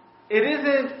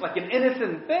isn't like an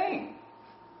innocent thing.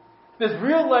 There's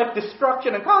real life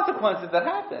destruction and consequences that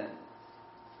happen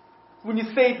when you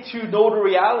say no to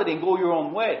reality and go your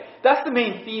own way. That's the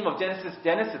main theme of Genesis,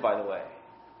 by the way.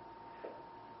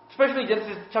 Especially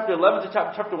Genesis chapter 11 to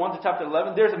chapter 1 to chapter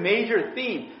 11, there's a major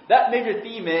theme. That major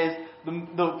theme is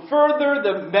the further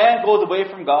the man goes away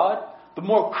from God, the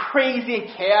more crazy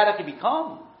and chaotic it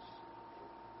becomes.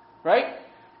 Right?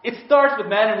 It starts with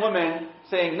man and woman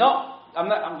saying, no, I'm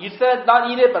not, you said not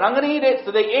eat it, but I'm going to eat it,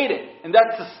 so they ate it. And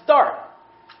that's the start.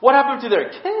 What happened to their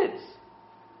kids?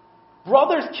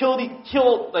 Brothers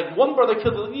killed, like one brother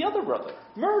killed the other brother.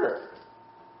 Murder.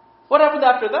 What happened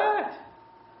after that?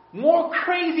 More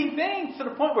crazy things to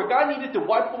the point where God needed to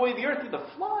wipe away the earth through the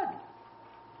flood.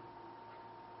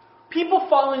 People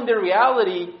following their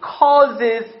reality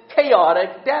causes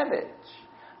chaotic damage.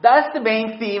 That's the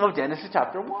main theme of Genesis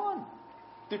chapter 1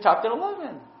 through chapter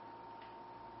 11.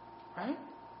 Right?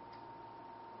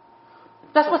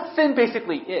 That's what sin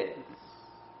basically is.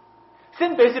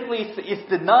 Sin basically is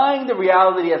denying the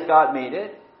reality as God made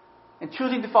it and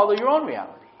choosing to follow your own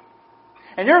reality.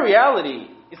 And your reality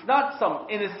is not some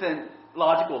innocent,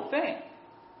 logical thing.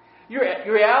 Your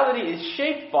reality is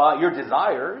shaped by your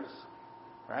desires,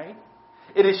 right?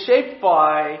 It is shaped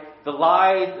by the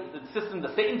lies, the system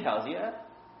that Satan tells you,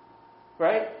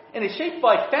 right? And it's shaped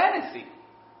by fantasy,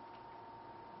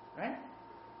 right?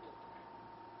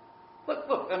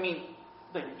 Look, I mean,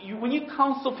 when you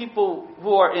counsel people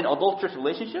who are in adulterous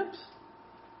relationships,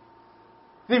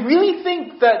 they really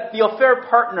think that the affair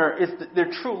partner is their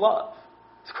true love.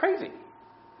 It's crazy.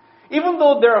 Even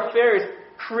though their affair is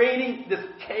creating this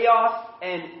chaos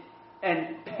and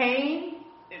pain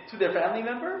to their family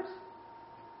members,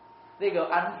 they go,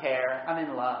 I don't care, I'm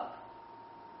in love.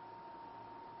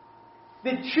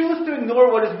 They choose to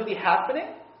ignore what is really happening,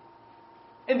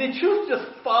 and they choose to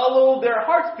just follow their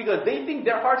hearts because they think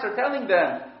their hearts are telling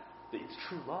them that it's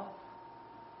true love.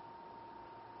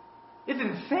 It's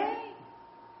insane.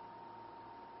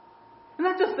 And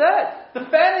not just that, the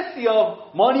fantasy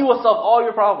of money will solve all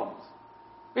your problems.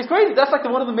 It's crazy. That's like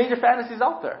one of the major fantasies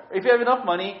out there. If you have enough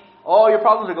money, all your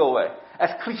problems will go away. As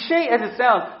cliche as it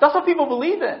sounds, that's what people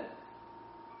believe in.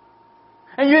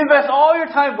 And you invest all your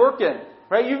time working,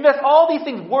 right? You invest all these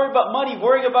things, worry about money,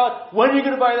 worrying about when you're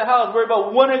going to buy the house, worry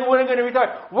about when you're going to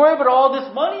retire, worry about all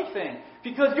this money thing.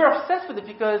 Because you're obsessed with it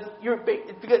because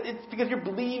you're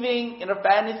believing in a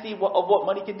fantasy of what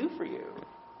money can do for you.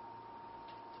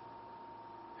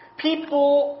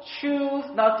 People choose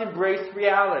not to embrace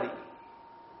reality.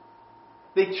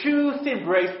 They choose to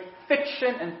embrace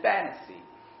fiction and fantasy.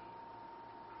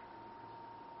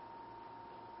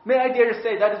 May I dare to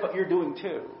say that is what you're doing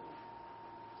too.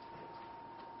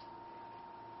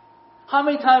 How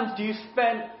many times do you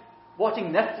spend watching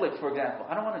Netflix, for example?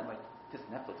 I don't want to diss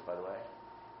Netflix, by the way.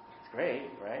 It's great,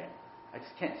 right? I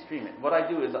just can't stream it. What I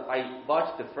do is I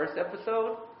watch the first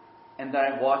episode and then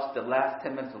I watch the last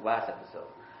 10 minutes of the last episode.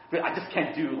 But I just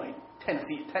can't do 10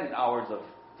 hours of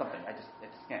something. I just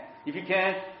can't. If you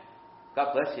can,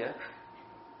 God bless you.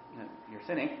 You're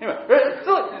sinning. Anyway,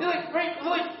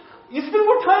 you spend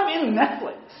more time in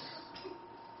Netflix.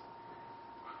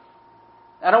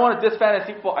 I don't want to diss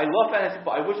fantasy football. I love fantasy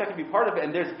football. I wish I could be part of it.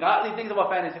 And there's godly things about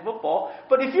fantasy football.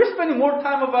 But if you're spending more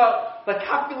time about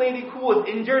calculating who was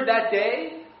injured that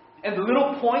day and the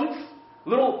little points,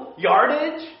 little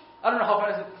yardage, I don't know how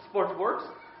fantasy sports works.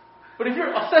 But if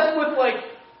you're obsessed with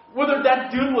whether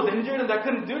that dude was injured and that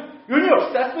couldn't do it, when you're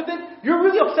obsessed with it, you're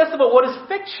really obsessed about what is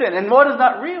fiction and what is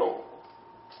not real.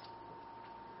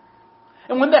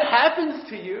 And when that happens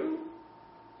to you,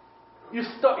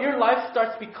 your life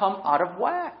starts to become out of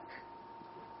whack.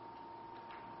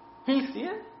 Can you see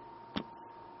it?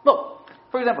 Look,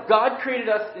 for example, God created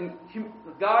us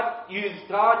God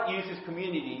uses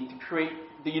community to create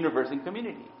the universe in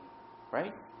community,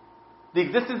 right? The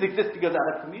existence exists because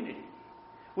out of community.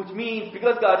 Which means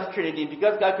because God is Trinity,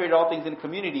 because God created all things in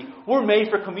community, we're made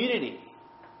for community.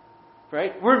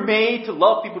 Right? We're made to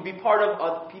love people, be part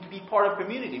of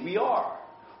community. We are.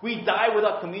 We die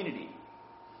without community.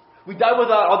 We die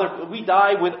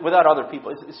without other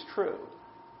people. It's true.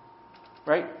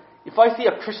 Right? If I see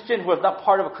a Christian who is not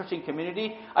part of a Christian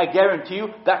community, I guarantee you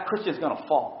that Christian is going to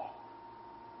fall.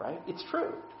 Right? It's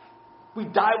true. We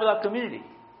die without community.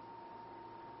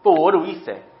 But what do we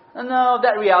say? No,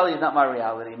 that reality is not my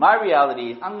reality. My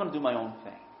reality is I'm going to do my own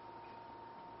thing.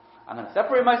 I'm going to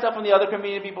separate myself from the other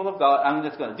community people of God. I'm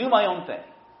just going to do my own thing.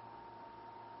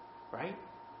 Right?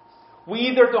 We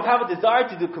either don't have a desire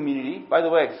to do community. By the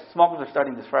way, small groups are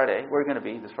starting this Friday. We're going to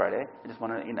be this Friday. I just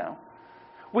want to let you know.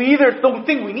 We either don't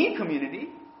think we need community,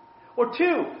 or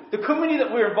two, the community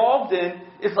that we're involved in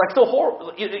is so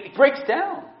horrible. It breaks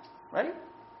down. Right?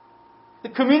 The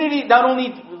community not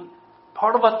only...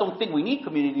 Part of us don't think we need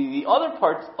community. The other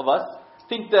parts of us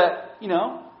think that, even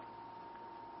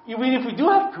if we do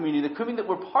have community, the community that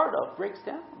we're part of breaks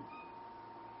down.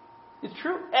 It's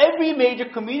true. Every major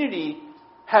community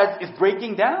is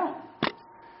breaking down.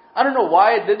 I don't know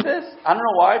why I did this. I don't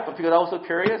know why, but because I was so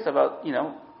curious about,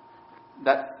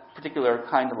 that particular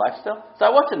kind of lifestyle. So I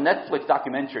watched a Netflix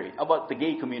documentary about the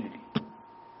gay community.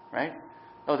 Right?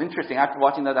 That was interesting. After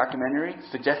watching that documentary,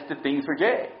 suggested things for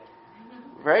Jay.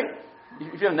 Right?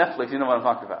 If you have Netflix, you know what I'm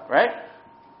talking about. Right?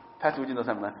 Pastor Woody doesn't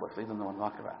have Netflix, so he doesn't know what I'm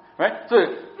talking about. Right? So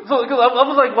because I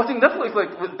was like watching Netflix,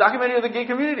 like with documentary of the gay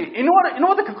community. You know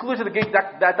what the conclusion of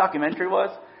that documentary was?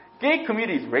 Gay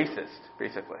community is racist,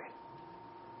 basically.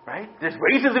 Right? There's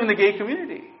racism in the gay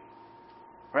community.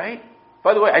 Right?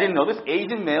 By the way, I didn't know this.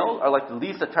 Asian males are like the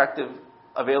least attractive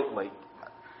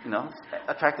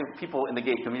attractive people in the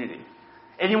gay community.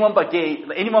 Anyone but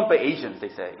Asians, they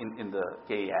say in the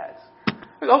gay ads.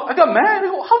 I got mad.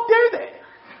 How dare they?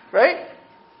 Right?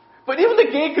 But even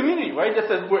the gay community, right, that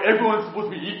says where everyone's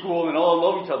supposed to be equal and all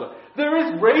love each other, there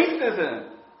is racism.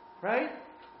 Right?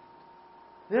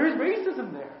 There is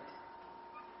racism there.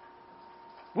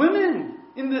 Women,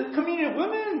 in the community of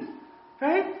women,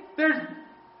 right? There's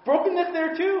brokenness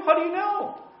there too. How do you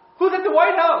know? Who's at the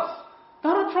White House?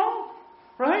 Donald Trump,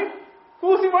 right? Who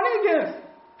was he running against?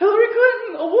 Hillary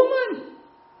Clinton, a woman.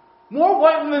 More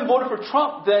white women voted for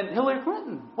Trump than Hillary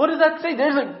Clinton. What does that say?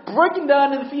 There's a breaking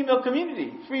down in the female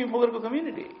community, female political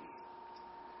community.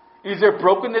 Is there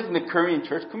brokenness in the Korean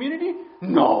church community?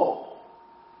 No.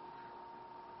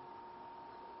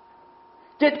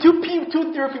 Get two, three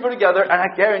people together, and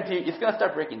I guarantee you, it's going to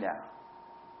start breaking down.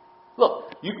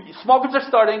 Look, small groups are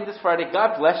starting this Friday.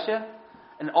 God bless you.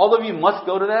 And all of you must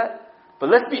go to that. But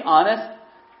let's be honest.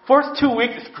 First 2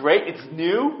 weeks is great. It's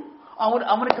new. I'm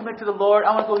going to commit to the Lord.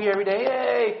 I'm going to go here every day.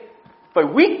 Yay.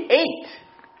 But week 8,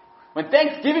 when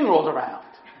Thanksgiving rolls around,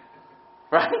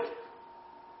 right?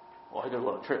 Oh, I got to go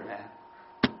on a trip, man.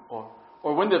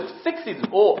 Or when the sick season,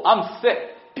 I'm sick.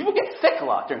 People get sick a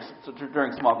lot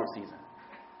during small group season.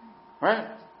 Right?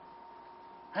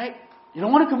 Right? You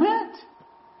don't want to commit.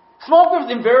 Small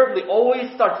groups invariably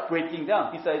always starts breaking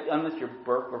down. Besides, unless you're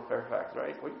Burke or Fairfax,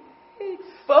 right? You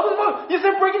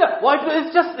start breaking down. Why?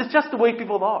 It's just the way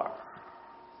people are.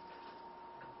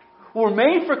 We're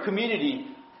made for community,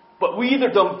 but we either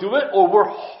don't do it or we're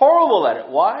horrible at it.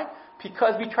 Why?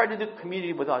 Because we try to do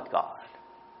community without God.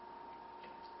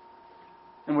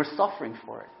 And we're suffering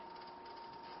for it.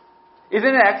 Isn't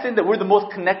it an accident that we're the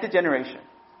most connected generation?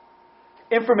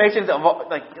 Information is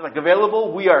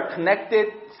available. We are connected.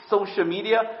 Social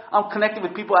media. I'm connected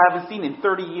with people I haven't seen in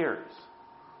 30 years.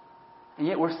 And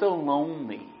yet we're so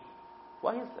lonely.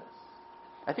 Why is this?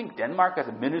 I think Denmark has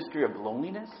a ministry of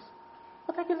loneliness.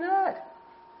 What the heck is that?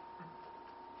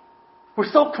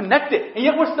 We're so connected, and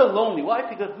yet we're still lonely. Why?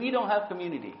 Because we don't have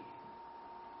community.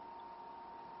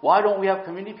 Why don't we have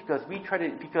community? Because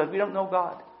we don't know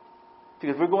God.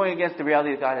 Because we're going against the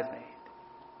reality that God has made.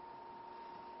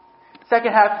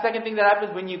 Second thing that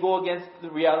happens when you go against the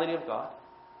reality of God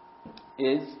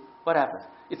is, what happens?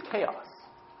 It's chaos.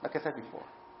 Like I said before.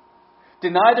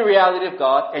 Deny the reality of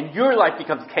God, and your life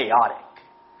becomes chaotic.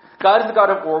 God is the God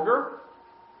of order,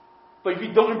 but if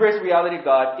you don't embrace the reality of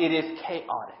God, it is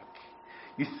chaotic.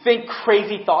 You think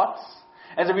crazy thoughts.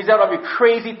 As a result of your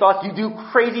crazy thoughts, you do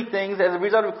crazy things. As a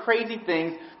result of crazy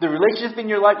things, the relationships in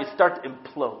your life, it starts to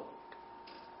implode.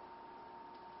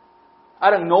 I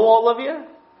don't know all of you.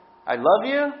 I love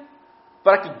you.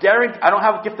 But I can guarantee, I don't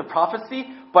have a gift of prophecy,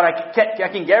 but I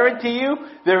can guarantee you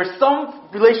there is some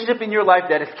relationship in your life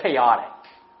that is chaotic.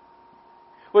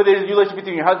 Whether it's a relationship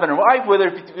between your husband and wife, whether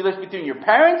it's a relationship between your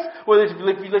parents, whether it's a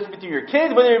relationship between your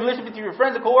kids, whether it's a relationship between your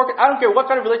friends and coworkers, I don't care what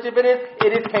kind of relationship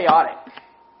it is chaotic.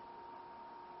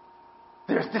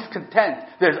 There's discontent,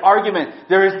 there's argument,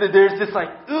 there's this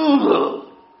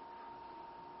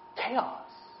chaos.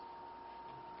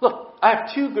 Look, I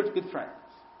have two good friends.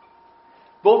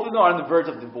 Both of them are on the verge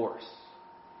of divorce.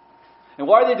 And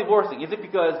why are they divorcing? Is it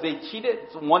because they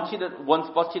cheated? One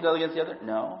spouse cheated against the other?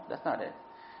 No, that's not it.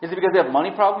 Is it because they have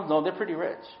money problems? No, they're pretty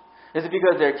rich. Is it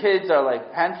because their kids are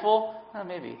like handful? No,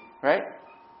 maybe, right?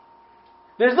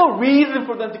 There's no reason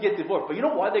for them to get divorced. But you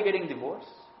know why they're getting divorced?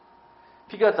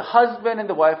 Because the husband and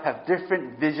the wife have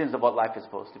different visions of what life is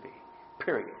supposed to be.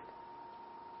 Period.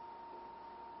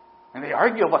 And they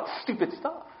argue about stupid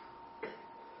stuff.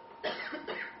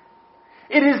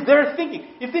 It is their thinking.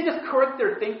 If they just correct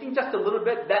their thinking just a little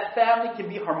bit, that family can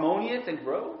be harmonious and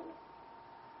grow.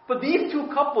 But these two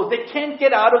couples, they can't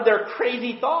get out of their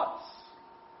crazy thoughts.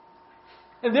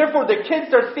 And therefore, the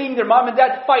kids are seeing their mom and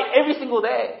dad fight every single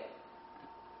day.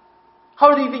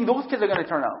 How do you think those kids are going to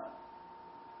turn out?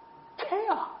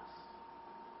 Chaos.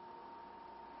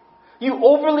 You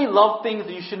overly love things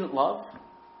that you shouldn't love.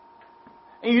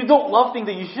 And you don't love things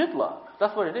that you should love.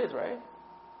 That's what it is, right?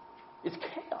 It's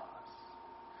chaos.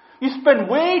 You spend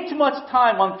way too much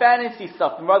time on fantasy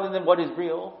stuff rather than what is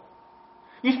real.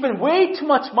 You spend way too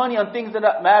much money on things that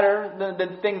matter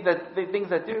than things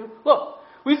that do. Look,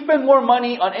 we spend more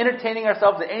money on entertaining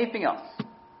ourselves than anything else.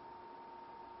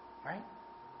 Right?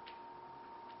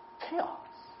 Chaos.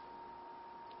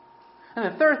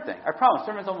 And the third thing, I promise,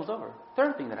 sermon's almost over.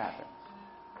 Third thing that happens.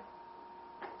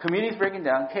 Community's breaking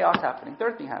down, chaos happening.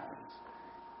 Third thing happens.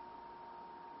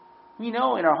 We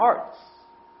know in our hearts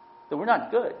that we're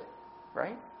not good,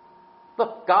 right?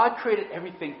 Look, God created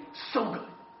everything so good.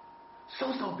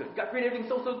 So good. God created everything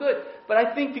so good. But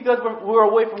I think because we're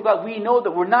away from God, we know that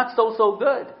we're not so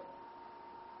good.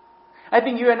 I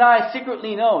think you and I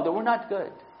secretly know that we're not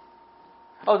good.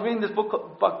 I was reading this book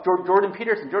about Jordan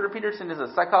Peterson. Jordan Peterson is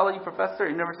a psychology professor at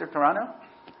the University of Toronto.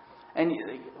 And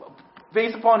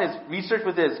based upon his research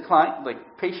with his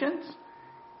patients,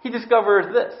 he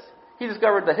discovers this. He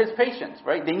discovered that his patients,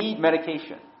 right, they need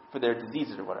medication for their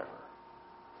diseases or whatever.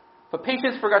 But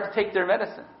patients forgot to take their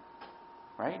medicine,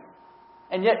 right?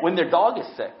 And yet, when their dog is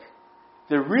sick,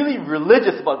 they're really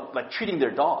religious about treating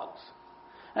their dogs.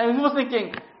 And he was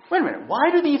thinking, wait a minute, why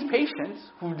do these patients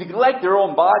who neglect their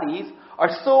own bodies are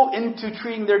so into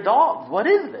treating their dogs? What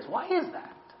is this? Why is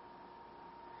that?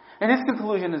 And his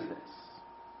conclusion is this.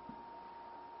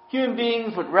 His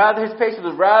patients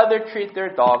would rather treat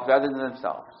their dogs rather than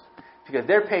themselves. Because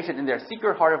their patient, in their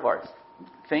secret heart of hearts,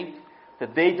 think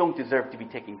that they don't deserve to be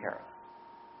taken care of.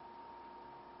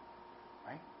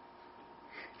 Right?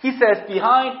 He says,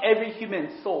 behind every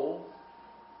human soul,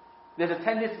 there's a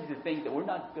tendency to think that we're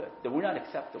not good, that we're not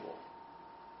acceptable.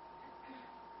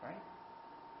 Right?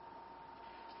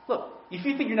 Look, if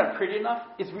you think you're not pretty enough,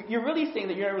 you're really saying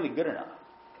that you're not really good enough.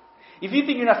 If you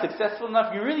think you're not successful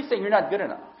enough, you're really saying you're not good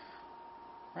enough.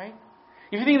 Right?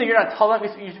 If you think that you're not tall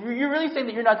enough, you're really saying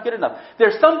that you're not good enough.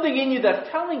 There's something in you that's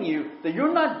telling you that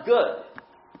you're not good.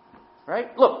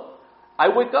 Right? Look, I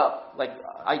wake up,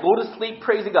 I go to sleep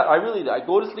praising God. I really do. I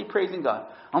go to sleep praising God.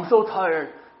 I'm so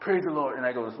tired. Praise the Lord. And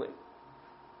I go to sleep.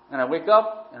 And I wake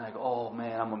up and I go, oh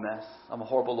man, I'm a mess. I'm a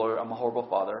horrible lawyer. I'm a horrible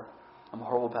father. I'm a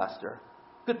horrible pastor.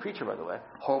 Good preacher, by the way.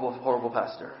 Horrible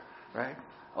pastor. Right?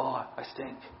 Oh, I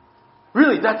stink.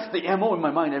 Really, that's the MO in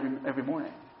my mind every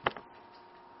morning.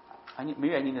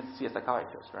 Maybe I need to see a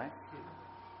psychiatrist, right?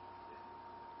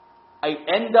 I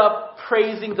end up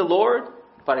praising the Lord,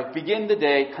 but I begin the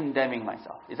day condemning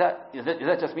myself. Is that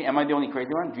just me? Am I the only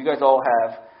crazy one? Do you guys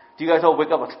all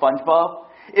wake up like SpongeBob?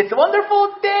 It's a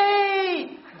wonderful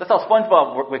day! That's how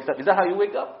SpongeBob wakes up. Is that how you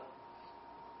wake up?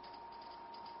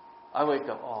 I wake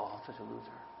up, oh, I'm such a loser.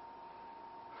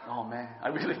 Oh man, I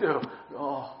really do.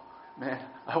 Oh man,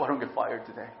 I hope I don't get fired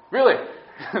today. Really?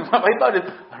 My thought is,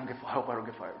 I hope I don't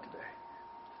get fired today.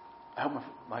 I hope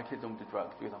my kids don't do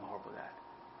drugs because I'm a horrible dad.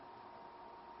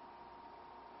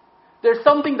 There's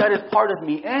something that is part of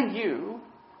me and you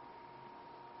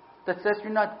that says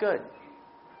you're not good.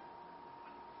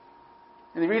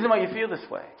 And the reason why you feel this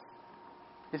way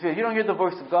is because you don't hear the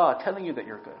voice of God telling you that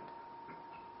you're good.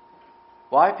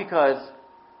 Why? Because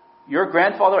your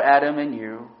grandfather Adam and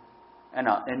you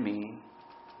and me,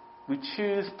 we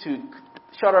choose to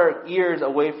shut our ears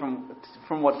away from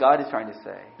what God is trying to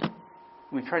say.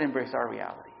 We try to embrace our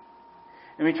reality.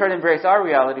 And we try to embrace our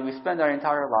reality, we spend our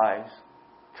entire lives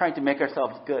trying to make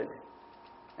ourselves good.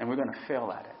 And we're going to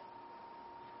fail at it.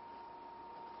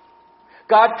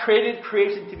 God created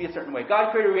creation to be a certain way.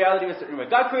 God created reality a certain way.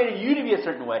 God created you to be a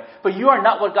certain way. But you are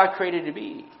not what God created to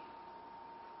be.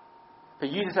 But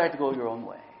you decide to go your own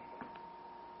way.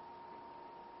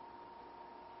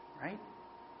 Right?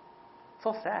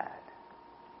 So sad.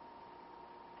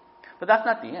 But that's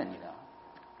not the end,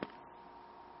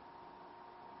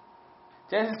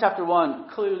 Genesis chapter 1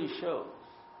 clearly shows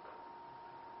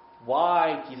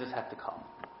why Jesus had to come.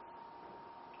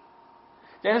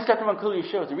 Genesis chapter 1 clearly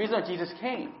shows the reason that Jesus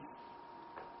came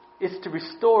is to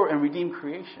restore and redeem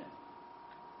creation.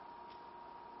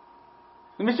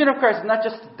 The mission of Christ is not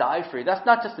just to die for you. That's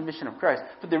not just the mission of Christ.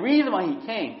 But the reason why He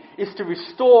came is to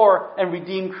restore and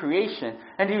redeem creation.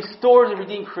 And He restores and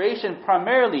redeems creation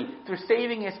primarily through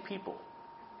saving His people.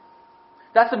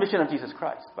 That's the mission of Jesus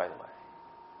Christ, by the way.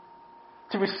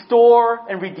 To restore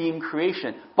and redeem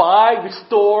creation by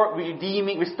restoring,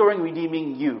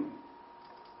 redeeming you.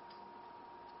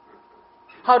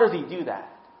 How does He do that?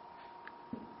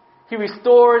 He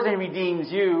restores and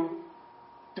redeems you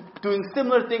doing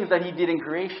similar things that He did in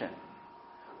creation.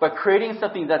 By creating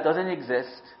something that doesn't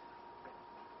exist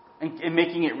and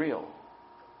making it real.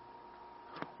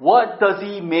 What does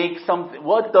He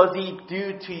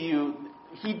do to you?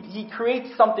 He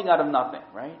creates something out of nothing,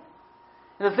 right?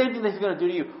 And the same thing that He's going to do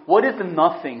to you. What is the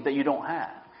nothing that you don't have?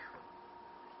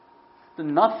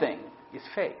 the nothing is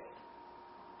faith.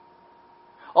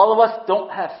 All of us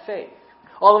don't have faith.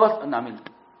 All of us, I mean,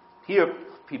 here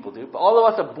people do, but all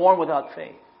of us are born without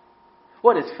faith.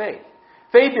 What is faith?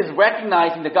 Faith is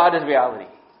recognizing that God is reality.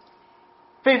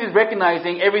 Faith is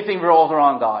recognizing everything revolves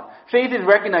around God. Faith is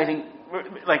recognizing,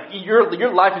 like,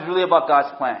 your life is really about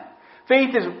God's plan.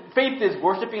 Faith is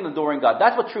worshiping and adoring God.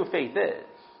 That's what true faith is.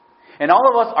 And all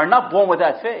of us are not born with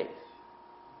that faith.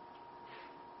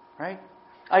 Right?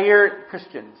 I hear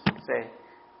Christians say,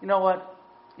 you know what?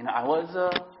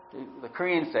 The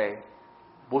Koreans say,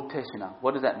 모태 신앙.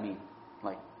 What does that mean?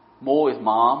 Like, mo is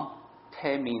mom,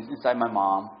 te means inside my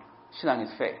mom, 신앙 is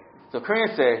faith. So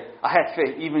Koreans say, I had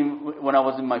faith even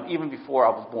before I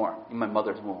was born in my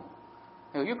mother's womb.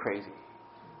 I go, you're crazy.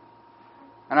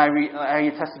 And I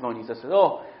read testimonies that says,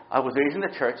 oh, I was raised in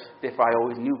the church, therefore I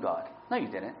always knew God. No, you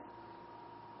didn't.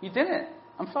 You didn't.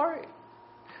 I'm sorry.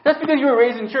 Just because you were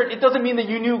raised in church, it doesn't mean that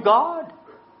you knew God.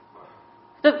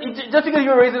 Just because you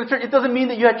were raised in the church, it doesn't mean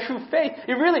that you had true faith.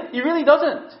 It really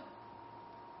doesn't.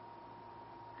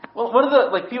 Well, one of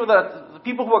the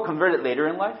people who are converted later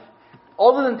in life,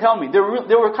 all of them tell me they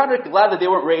were kind of glad that they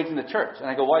weren't raised in the church. And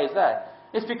I go, why is that?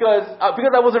 It's because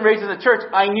I wasn't raised in the church,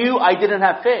 I knew I didn't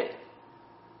have faith.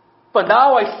 But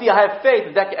now I see I have faith,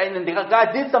 and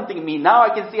God did something in me. Now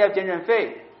I can see I have genuine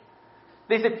faith.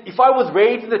 They said, if I was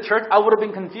raised in the church, I would have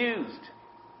been confused.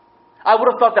 I would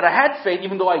have thought that I had faith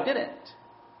even though I didn't.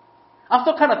 I'm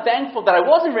still kind of thankful that I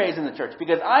wasn't raised in the church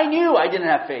because I knew I didn't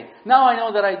have faith. Now I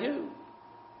know that I do.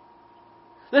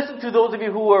 Listen to those of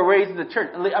you who were raised in the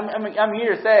church. I'm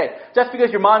here to say, just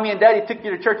because your mommy and daddy took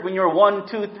you to church when you were 1,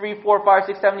 2, 3, 4, 5,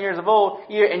 6, 7 years old,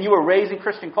 and you were raised in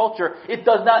Christian culture, it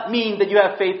does not mean that you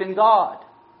have faith in God.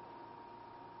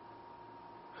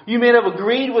 You may have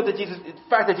agreed with the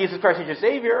fact that Jesus Christ is your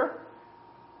Savior,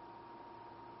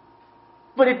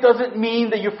 but it doesn't mean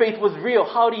that your faith was real.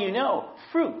 How do you know?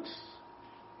 Fruits.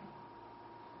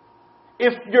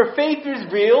 If your faith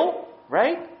is real,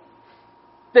 right,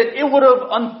 then it would have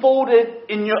unfolded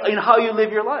in how you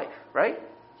live your life, right?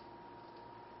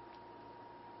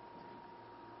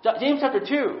 James chapter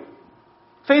 2,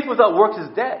 faith without works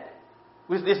is dead.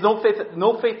 There's no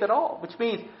faith at all, which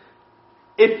means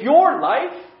if your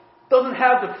life doesn't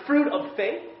have the fruit of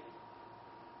faith,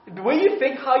 the way you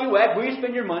think, how you act, where you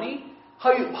spend your money,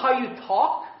 how you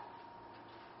talk,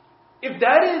 if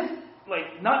that is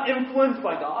not influenced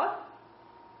by God,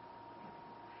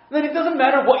 then it doesn't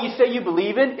matter what you say you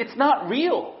believe in. It's not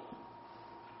real.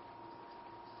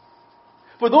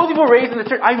 For those of you who are raised in the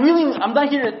church, I'm not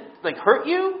here to hurt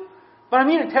you, but I'm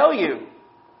here to tell you,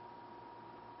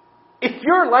 if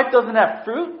your life doesn't have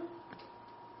fruit,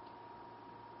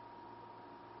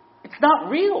 it's not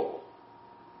real.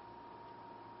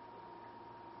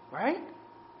 Right?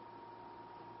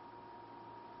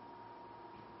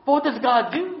 But what does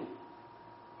God do?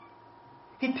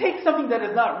 He takes something that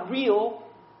is not real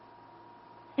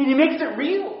and He makes it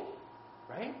real.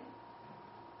 Right?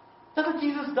 That's what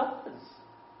Jesus does.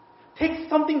 Takes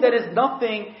something that is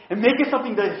nothing and make it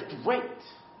something that is great.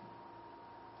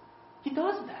 He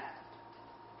does that.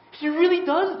 He really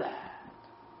does that.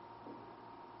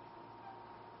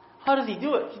 How does He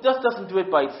do it? He just doesn't do it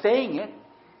by saying it.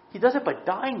 He does it by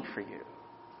dying for you.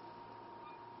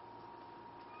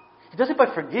 He does it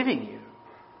by forgiving you.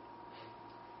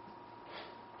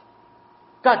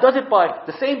 God does it by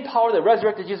the same power that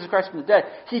resurrected Jesus Christ from the dead.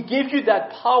 He gives you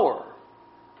that power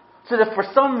so that for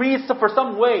some reason, for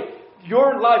some way,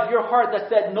 your life, your heart that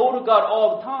said no to God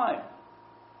all the time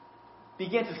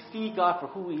begins to see God for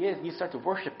who He is, and you start to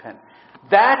worship Him.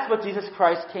 That's what Jesus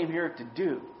Christ came here to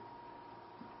do.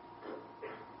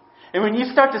 And when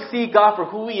you start to see God for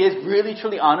who He is, really,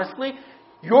 truly, honestly,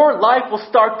 your life will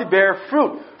start to bear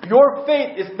fruit. Your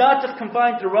faith is not just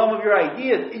confined to the realm of your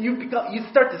ideas. You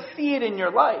start to see it in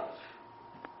your life.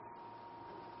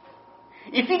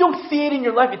 If you don't see it in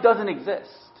your life, it doesn't exist.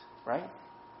 Right?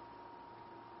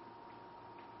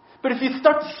 But if you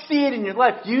start to see it in your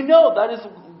life, you know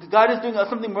God is doing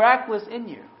something miraculous in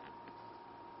you.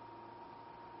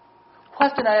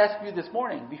 Question I ask you this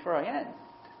morning before I end.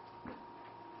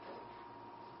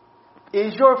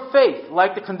 Is your faith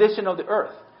like the condition of the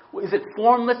earth? Is it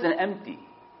formless and empty?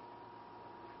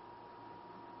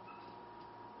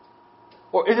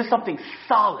 Or is it something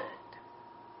solid,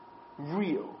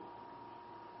 real?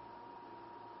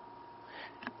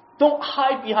 Don't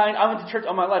hide behind, I went to church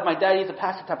all my life, my daddy is a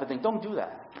pastor type of thing. Don't do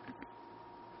that.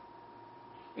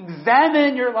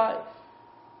 Examine your life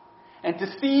and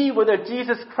to see whether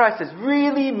Jesus Christ has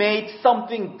really made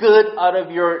something good out of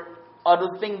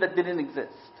the thing that didn't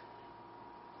exist.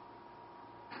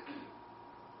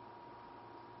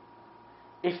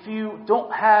 if you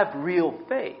don't have real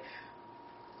faith,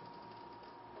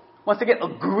 once again,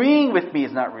 agreeing with me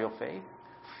is not real faith.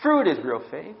 Fruit is real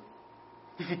faith.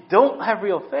 If you don't have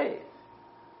real faith,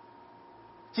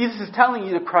 Jesus is telling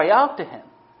you to cry out to Him.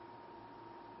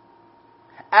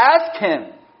 Ask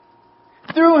Him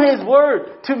through His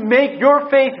Word to make your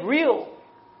faith real.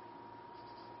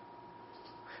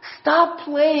 Stop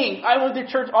playing I went to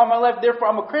church all my life, therefore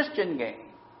I'm a Christian game.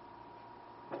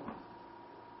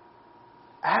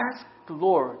 Ask the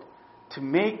Lord to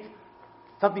make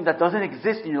something that doesn't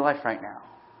exist in your life right now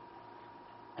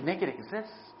and make it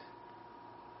exist.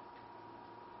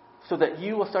 So that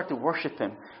you will start to worship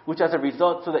Him, which as a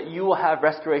result, so that you will have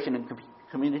restoration in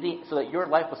community, so that your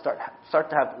life will start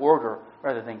to have order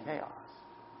rather than chaos.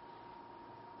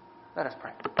 Let us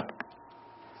pray.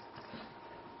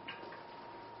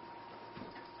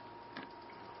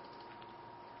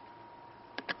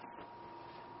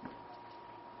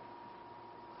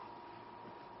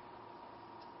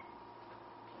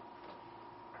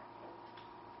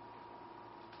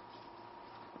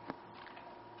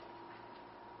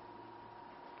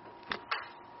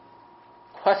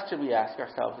 Question we ask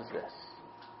ourselves is this: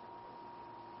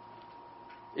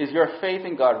 is your faith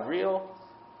in God real,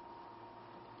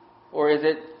 or is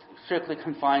it strictly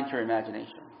confined to your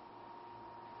imagination?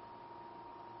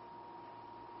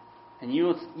 And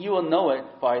you will know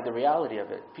it by the reality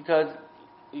of it, because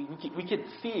we could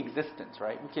see existence,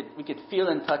 right? We could feel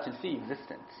and touch and see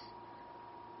existence.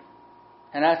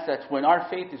 And as such, when our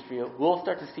faith is real, we'll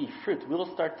start to see fruit.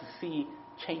 We'll start to see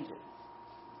changes.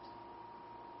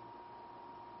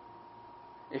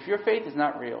 If your faith is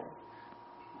not real,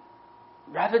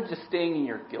 rather than just staying in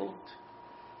your guilt,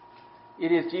 it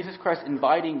is Jesus Christ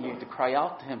inviting you to cry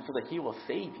out to Him so that He will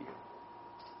save you.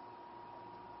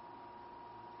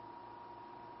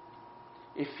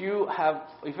 If you're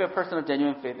a person of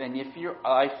genuine faith, and if your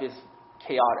life is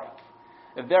chaotic,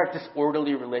 if there are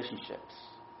disorderly relationships,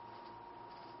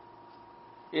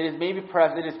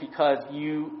 perhaps it is because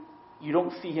you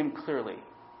don't see Him clearly.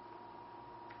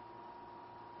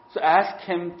 So ask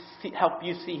Him to help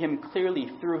you see Him clearly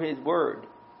through His Word,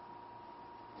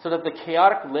 so that the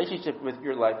chaotic relationship with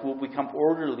your life will become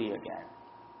orderly again.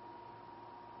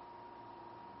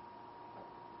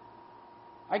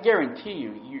 I guarantee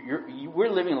you, we're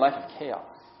living a life of chaos.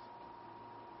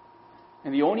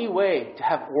 And the only way to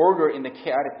have order in the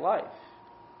chaotic life,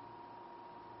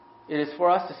 it is for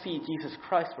us to see Jesus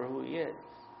Christ for who He is.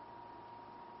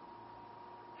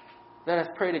 Let us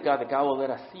pray to God that God will let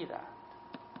us see that.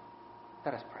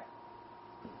 Let us pray.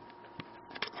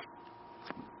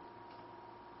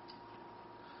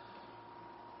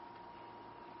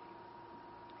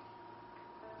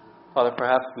 Father,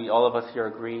 perhaps all of us here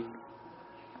agree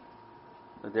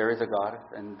that there is a God,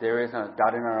 and there is a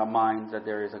doubt in our minds that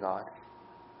there is a God.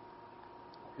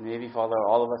 And maybe, Father,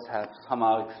 all of us have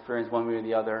somehow experienced one way or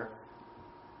the other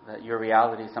that your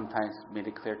reality sometimes made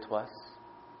it clear to us.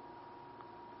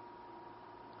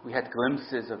 We had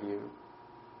glimpses of you.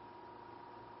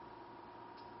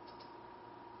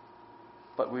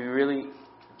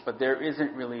 But there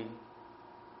isn't really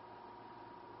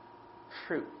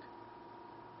fruit.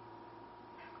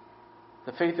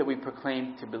 The faith that we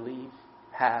proclaim to believe,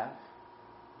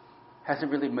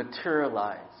 hasn't really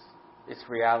materialized its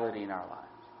reality in our lives.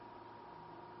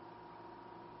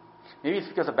 Maybe it's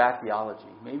because of bad theology.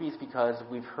 Maybe it's because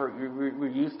we're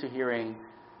used to hearing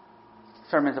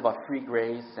sermons about free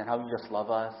grace and how you just love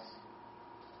us.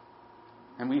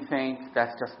 And we think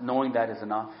that's just knowing that is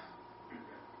enough.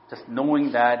 Just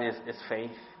knowing that is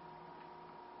faith.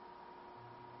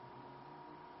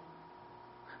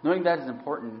 Knowing that is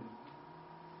important.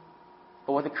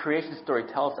 But what the creation story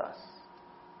tells us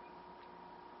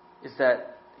is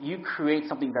that you create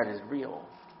something that is real.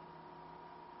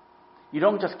 You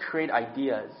don't just create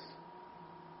ideas.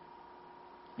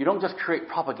 You don't just create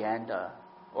propaganda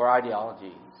or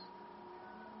ideologies.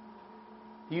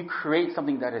 You create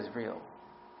something that is real.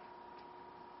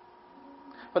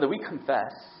 Father, we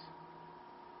confess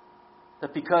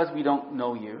that because we don't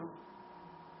know you,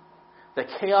 the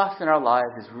chaos in our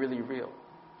lives is really real.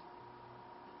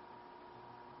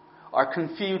 Our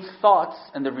confused thoughts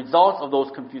and the results of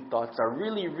those confused thoughts are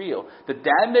really real. The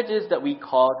damages that we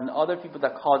cause and other people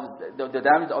that cause the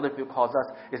damage that other people cause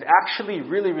us is actually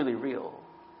really, really real.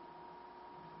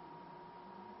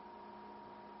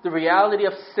 The reality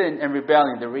of sin and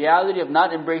rebellion, the reality of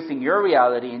not embracing your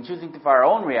reality and choosing to find our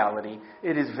own reality,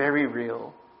 it is very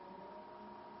real.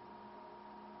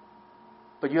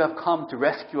 But you have come to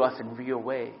rescue us in real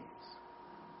ways.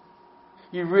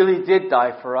 You really did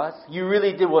die for us. You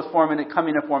really did come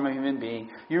in a form of a human being.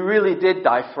 You really did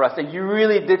die for us. And you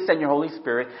really did send your Holy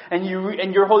Spirit. And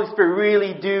your Holy Spirit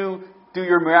really do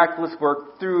your miraculous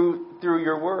work through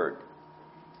your word.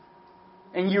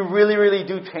 And you really, really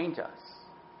do change us.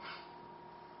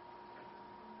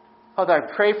 Father,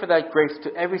 I pray for that grace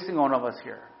to every single one of us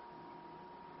here.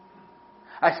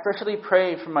 I especially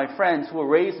pray for my friends who were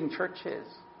raised in churches,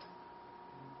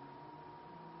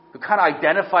 who kind of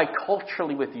identify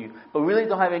culturally with you, but really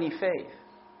don't have any faith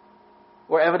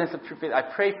or evidence of true faith. I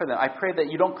pray for them. I pray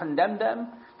that you don't condemn them,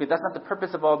 because that's not the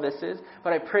purpose of all this is,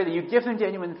 but I pray that you give them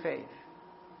genuine faith.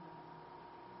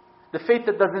 The faith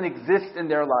that doesn't exist in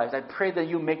their lives, I pray that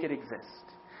you make it exist.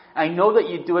 I know that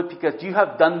you do it because you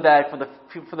have done that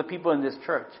for the people in this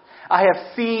church. I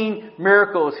have seen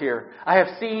miracles here. I have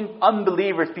seen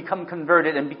unbelievers become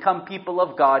converted and become people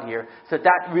of God here. So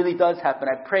that really does happen.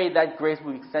 I pray that grace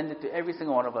will be extended to every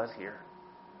single one of us here.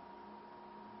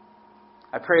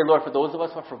 I pray, Lord, for those of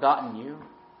us who have forgotten you,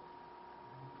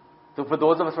 for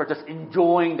those of us who are just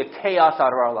enjoying the chaos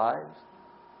out of our lives,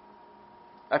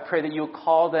 I pray that you'll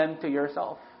call them to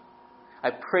yourself. I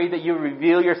pray that you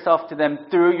reveal yourself to them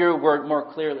through your word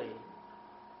more clearly,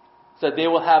 so that they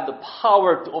will have the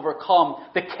power to overcome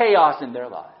the chaos in their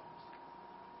lives.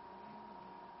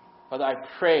 Father, I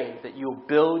pray that you'll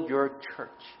build your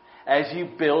church. As you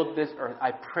build this earth,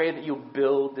 I pray that you'll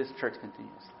build this church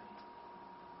continuously.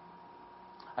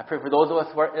 I pray for those of us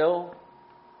who are ill,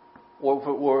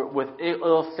 or with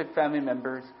ill, sick family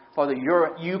members. Father,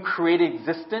 you created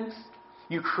existence.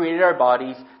 You created our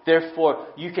bodies, therefore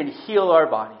you can heal our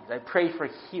bodies. I pray for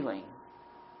healing.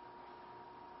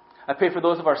 I pray for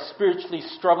those who are spiritually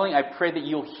struggling. I pray that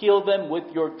you'll heal them with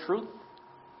your truth.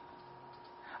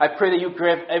 I pray that you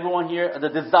grant everyone here the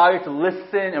desire to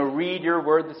listen and read your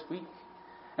word this week.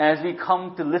 And as we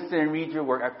come to listen and read your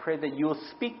word, I pray that you will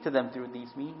speak to them through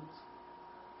these means.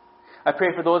 I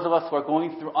pray for those of us who are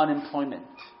going through unemployment.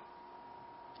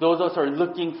 Those of us who are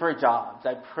looking for jobs,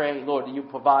 I pray, Lord, that you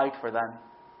provide for them.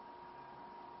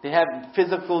 They have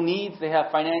physical needs, they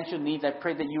have financial needs. I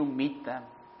pray that you meet them.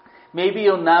 Maybe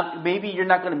you're not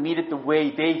going to meet it the way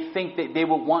they think that they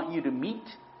will want you to meet.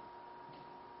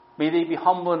 May they be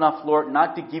humble enough, Lord,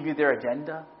 not to give you their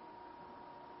agenda,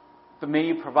 but may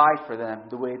you provide for them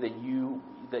the way that you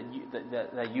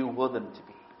will them to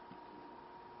be.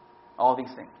 All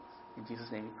these things. In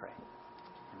Jesus' name we pray.